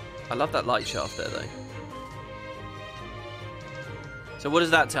 I love that light shaft there, though. So what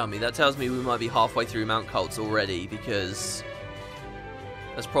does that tell me? That tells me we might be halfway through Mount Colts already, because...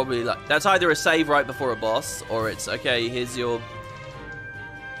 That's probably like... That's either a save right before a boss, or it's, okay, here's your...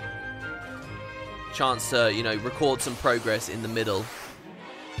 chance to, you know, record some progress in the middle.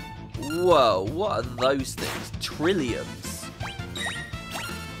 Whoa, what are those things? Trilliums.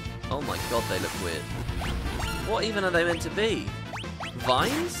 Oh my god, they look weird. What even are they meant to be?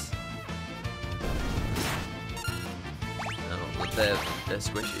 Vines? No, they're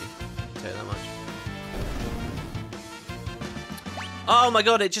squishy. I'll tell you that much. Oh my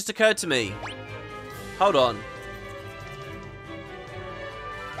god, it just occurred to me. Hold on.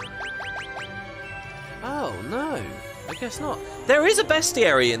 Oh, no. I guess not. There is a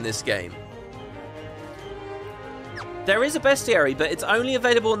bestiary in this game. There is a bestiary, but it's only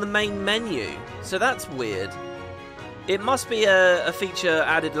available in the main menu. So that's weird. It must be a feature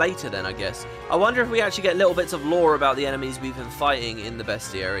added later then, I guess. I wonder if we actually get little bits of lore about the enemies we've been fighting in the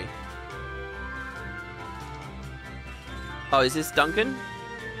bestiary. Oh, is this Duncan?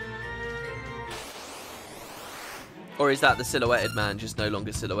 Or is that the silhouetted man, just no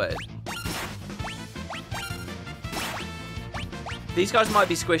longer silhouetted? These guys might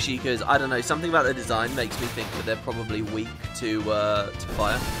be squishy because, I don't know, something about the design makes me think that they're probably weak to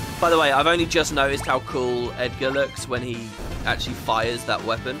fire. By the way, I've only just noticed how cool Edgar looks when he actually fires that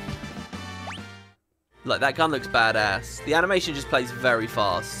weapon. Like, that gun looks badass. The animation just plays very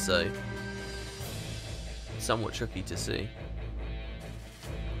fast, so... somewhat tricky to see.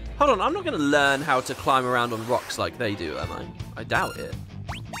 Hold on, I'm not going to learn how to climb around on rocks like they do, am I? I doubt it.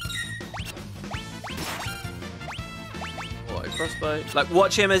 Auto crossbow. Like,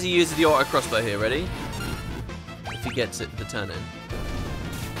 watch him as he uses the auto crossbow here. Ready? If he gets it, the turn in.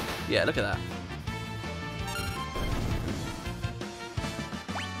 Yeah, look at that.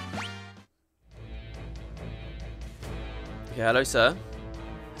 Okay, hello, sir.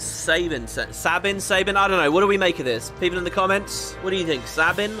 Sabin, Sabin, I don't know. What do we make of this? People in the comments, what do you think?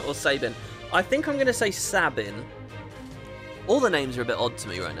 Sabin or Sabin? I think I'm going to say Sabin. All the names are a bit odd to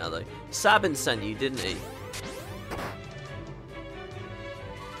me right now, though. Sabin sent you, didn't he?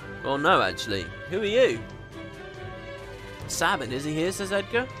 Well, no, actually. Who are you? Sabin, is he here, says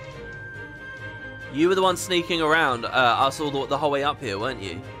Edgar? You were the one sneaking around us all the whole way up here, weren't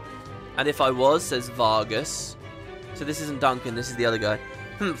you? And if I was, says Vargas. So this isn't Duncan, this is the other guy.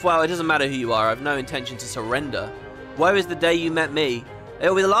 Well, it doesn't matter who you are. I have no intention to surrender. Woe is the day you met me.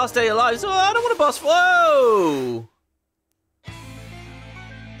 It'll be the last day of your lives. Oh, I don't want to boss. Whoa!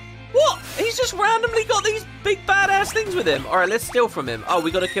 What? He's just randomly got these big badass things with him. All right, let's steal from him. Oh, we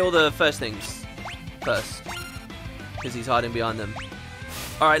got to kill the first things first. Because he's hiding behind them.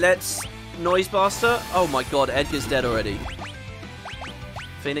 All right, let's... Noise Blaster. Oh my god, Edgar's dead already.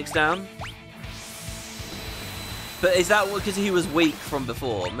 Phoenix down. But is that because he was weak from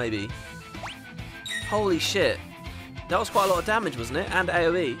before? Maybe. Holy shit. That was quite a lot of damage, wasn't it? And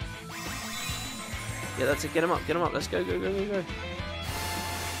AoE. Yeah, that's it. Get him up. Get him up. Let's go, go, go, go, go.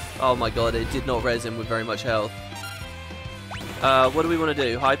 Oh my god, it did not res him with very much health. What do we want to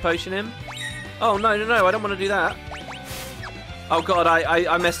do? High potion him? Oh, no, no, no. I don't want to do that. Oh god,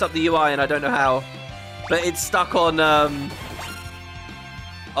 I messed up the UI and I don't know how. But it's stuck on...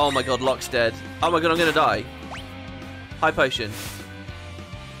 Oh my god, Locke's dead. Oh my god, I'm going to die. High potion.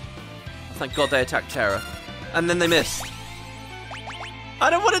 Oh, thank god they attacked Tera. And then they missed. I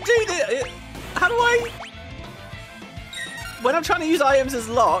don't want to do this. How do I... When I'm trying to use items as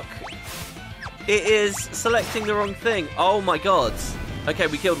Locke, it is selecting the wrong thing. Oh my god. Okay,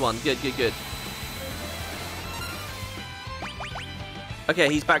 we killed one. Good, good, good. Okay,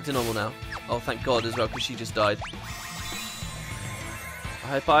 he's back to normal now. Oh, thank god as well, because she just died. I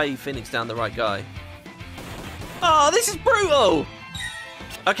hope I Phoenix down the right guy. Oh, this is brutal!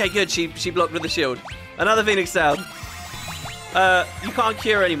 Okay, good. She blocked with the shield. Another Phoenix down. You can't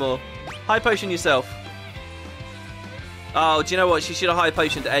cure anymore. High potion yourself. Oh, do you know what? She should have high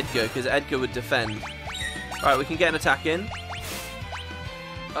potioned Edgar, because Edgar would defend. Alright, we can get an attack in.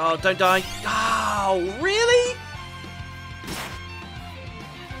 Oh, don't die. Oh, really?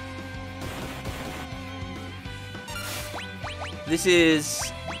 This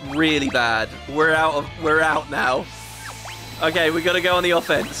is really bad. We're out now. Okay, we gotta go on the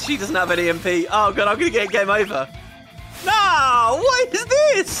offense. She doesn't have any MP. Oh god, I'm gonna get game over. No! What is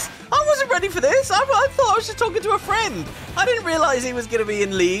this? I wasn't ready for this. I thought I was just talking to a friend. I didn't realize he was gonna be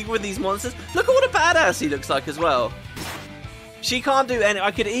in league with these monsters. Look at what a badass he looks like as well. She can't do any...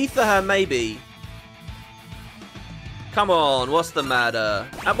 I could ether her maybe. Come on, what's the matter?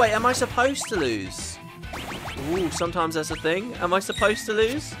 Wait, am I supposed to lose? Ooh, sometimes that's a thing. Am I supposed to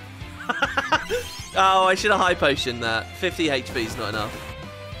lose? Oh, I should have high potioned that. 50 HP is not enough.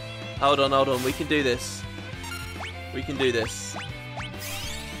 Hold on, hold on. We can do this. We can do this.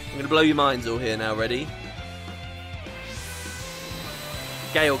 I'm going to blow your minds all here now. Ready?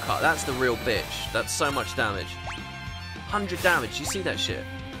 Gale Cut. That's the real bitch. That's so much damage. 100 damage. You see that shit?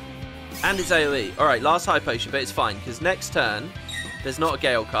 And it's AoE. Alright, last high potion, but it's fine. Because next turn, there's not a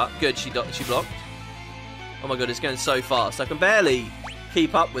Gale Cut. Good, she blocked. Oh my god, it's going so fast. I can barely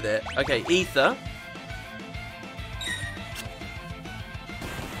keep up with it. Okay, ether.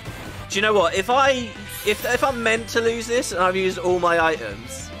 Do you know what? If I'm meant to lose this and I've used all my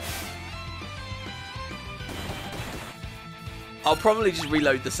items, I'll probably just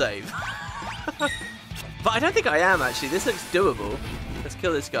reload the save. But I don't think I am actually. This looks doable. Let's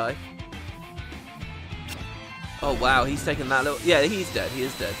kill this guy. Oh wow, he's taken that little... Yeah, he's dead. He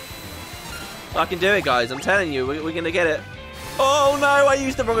is dead. I can do it, guys. I'm telling you, we're going to get it. Oh, no, I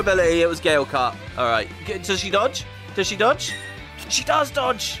used the wrong ability. It was Gale Cut. All right. Does she dodge? Does she dodge? She does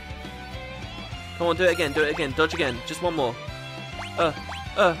dodge. Come on, do it again. Do it again. Dodge again. Just one more.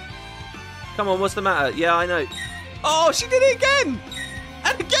 Come on, what's the matter? Yeah, I know. Oh, she did it again.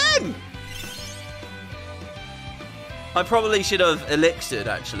 And again. I probably should have elixired,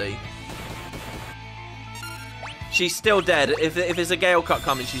 actually. She's still dead. If there's a Gale Cut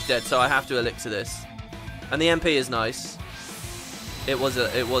coming, she's dead. So I have to elixir this. And the MP is nice. It was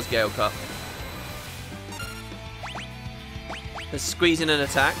Gale Cut. Let's squeeze in an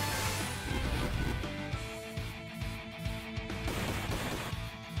attack.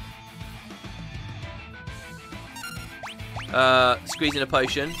 Squeezing a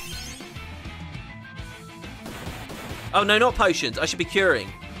potion. Oh, no, not potions. I should be curing.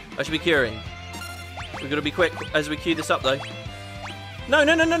 I should be curing. We've got to be quick as we queue this up, though. No,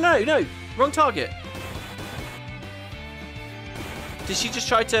 no, no, no, no, no. Wrong target. Did she just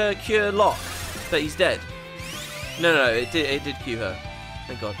try to cure Locke, but he's dead? No, no, no, it did cure her.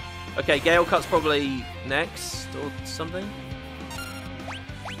 Thank God. Okay, Gale Cut's probably next or something.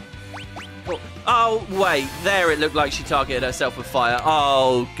 Oh, wait. There it looked like she targeted herself with fire.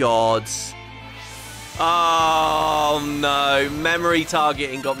 Oh, God. Oh, no. Memory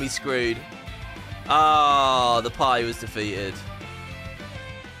targeting got me screwed. Oh, the pie was defeated.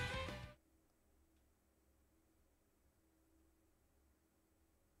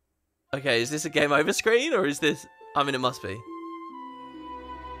 Okay, is this a game over screen or is this... I mean, it must be.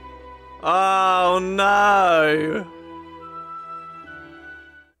 Oh, no.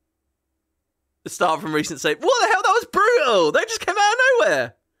 Start from recent save. What the hell? That was brutal. They just came out of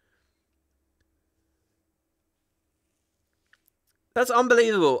nowhere. That's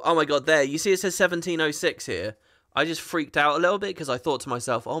unbelievable. Oh, my God. There. You see it says 1706 here. I just freaked out a little bit because I thought to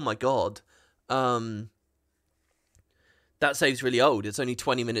myself, oh, my God. That save's really old. It's only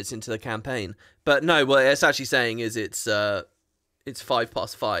 20 minutes into the campaign. But no, what it's actually saying is it's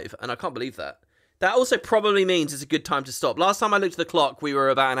 5:05, and I can't believe that. That also probably means it's a good time to stop. Last time I looked at the clock, we were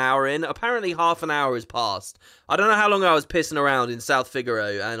about an hour in. Apparently half an hour has passed. I don't know how long I was pissing around in South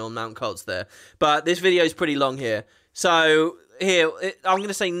Figaro and on Mount Colts there. But this video is pretty long here. So, here, I'm going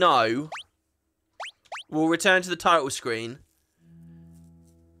to say no. We'll return to the title screen.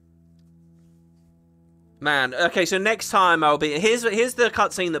 Man, okay, so next time I'll be... Here's the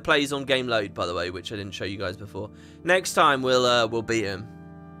cutscene that plays on game load, by the way, which I didn't show you guys before. Next time we'll beat him.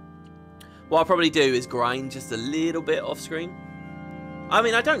 What I'll probably do is grind just a little bit off screen. I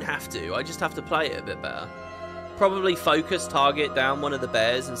mean, I don't have to. I just have to play it a bit better. Probably focus target down one of the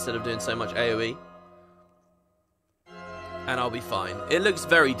bears instead of doing so much AoE. And I'll be fine. It looks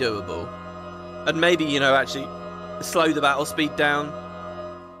very doable. And maybe, you know, actually slow the battle speed down.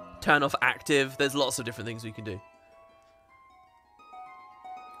 Turn off active. There's lots of different things we can do.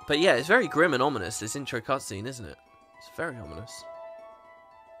 But yeah, it's very grim and ominous, this intro cutscene, isn't it? It's very ominous.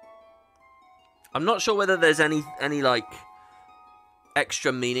 I'm not sure whether there's any like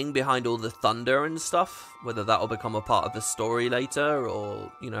extra meaning behind all the thunder and stuff. Whether that'll become a part of the story later,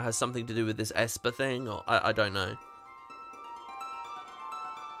 or you know, has something to do with this Esper thing, or I don't know.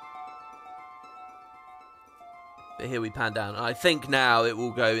 But here we pan down. I think now it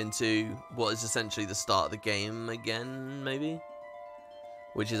will go into what is essentially the start of the game again, maybe,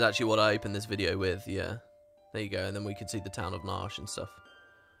 which is actually what I opened this video with. Yeah, there you go, and then we can see the town of Nash and stuff.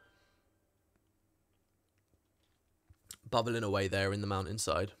 Bubbling away there in the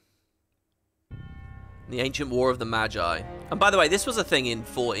mountainside. The Ancient War of the Magi. And by the way, this was a thing in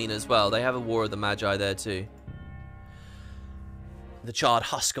 14 as well. They have a War of the Magi there too. The charred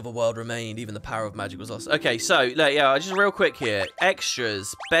husk of a world remained. Even the power of magic was lost. Okay, so, yeah, just real quick here.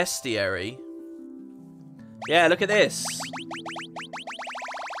 Extras. Bestiary. Yeah, look at this.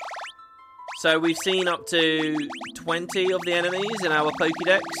 So we've seen up to 20 of the enemies in our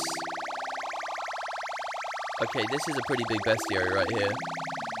Pokédex. Okay, this is a pretty big bestiary right here.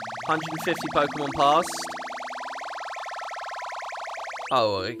 150 Pokemon passed.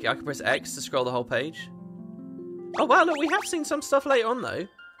 Oh, okay, I can press X to scroll the whole page. Oh, wow, look, we have seen some stuff later on, though.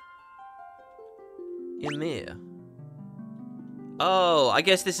 Ymir. Oh, I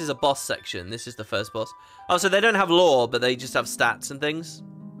guess this is a boss section. This is the first boss. Oh, so they don't have lore, but they just have stats and things.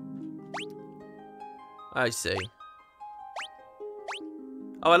 I see.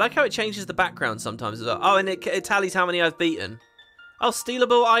 Oh, I like how it changes the background sometimes as well. Oh, and it tallies how many I've beaten. Oh,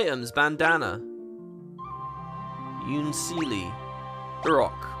 stealable items, bandana. Unsili.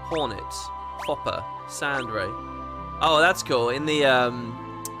 Urok. Hornet. Fopper. Sandray. Oh, that's cool. In the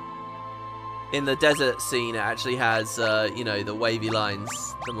desert scene, it actually has, you know, the wavy lines.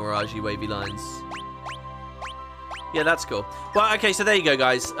 The Mirage-y wavy lines. Yeah, that's cool. Well, okay, so there you go,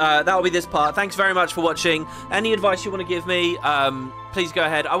 guys. That'll be this part. Thanks very much for watching. Any advice you want to give me, please go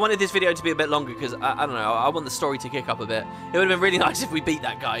ahead. I wanted this video to be a bit longer because, I don't know, I want the story to kick up a bit. It would have been really nice if we beat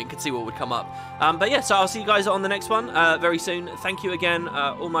that guy and could see what would come up. But yeah, so I'll see you guys on the next one very soon. Thank you again.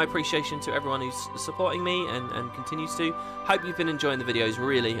 All my appreciation to everyone who's supporting me and continues to. Hope you've been enjoying the videos.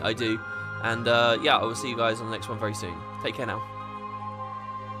 Really, I do. And yeah, I will see you guys on the next one very soon. Take care now.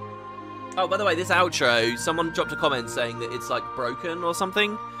 Oh, by the way, this outro, someone dropped a comment saying that it's, like, broken or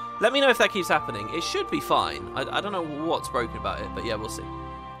something. Let me know if that keeps happening. It should be fine. I don't know what's broken about it, but yeah, we'll see.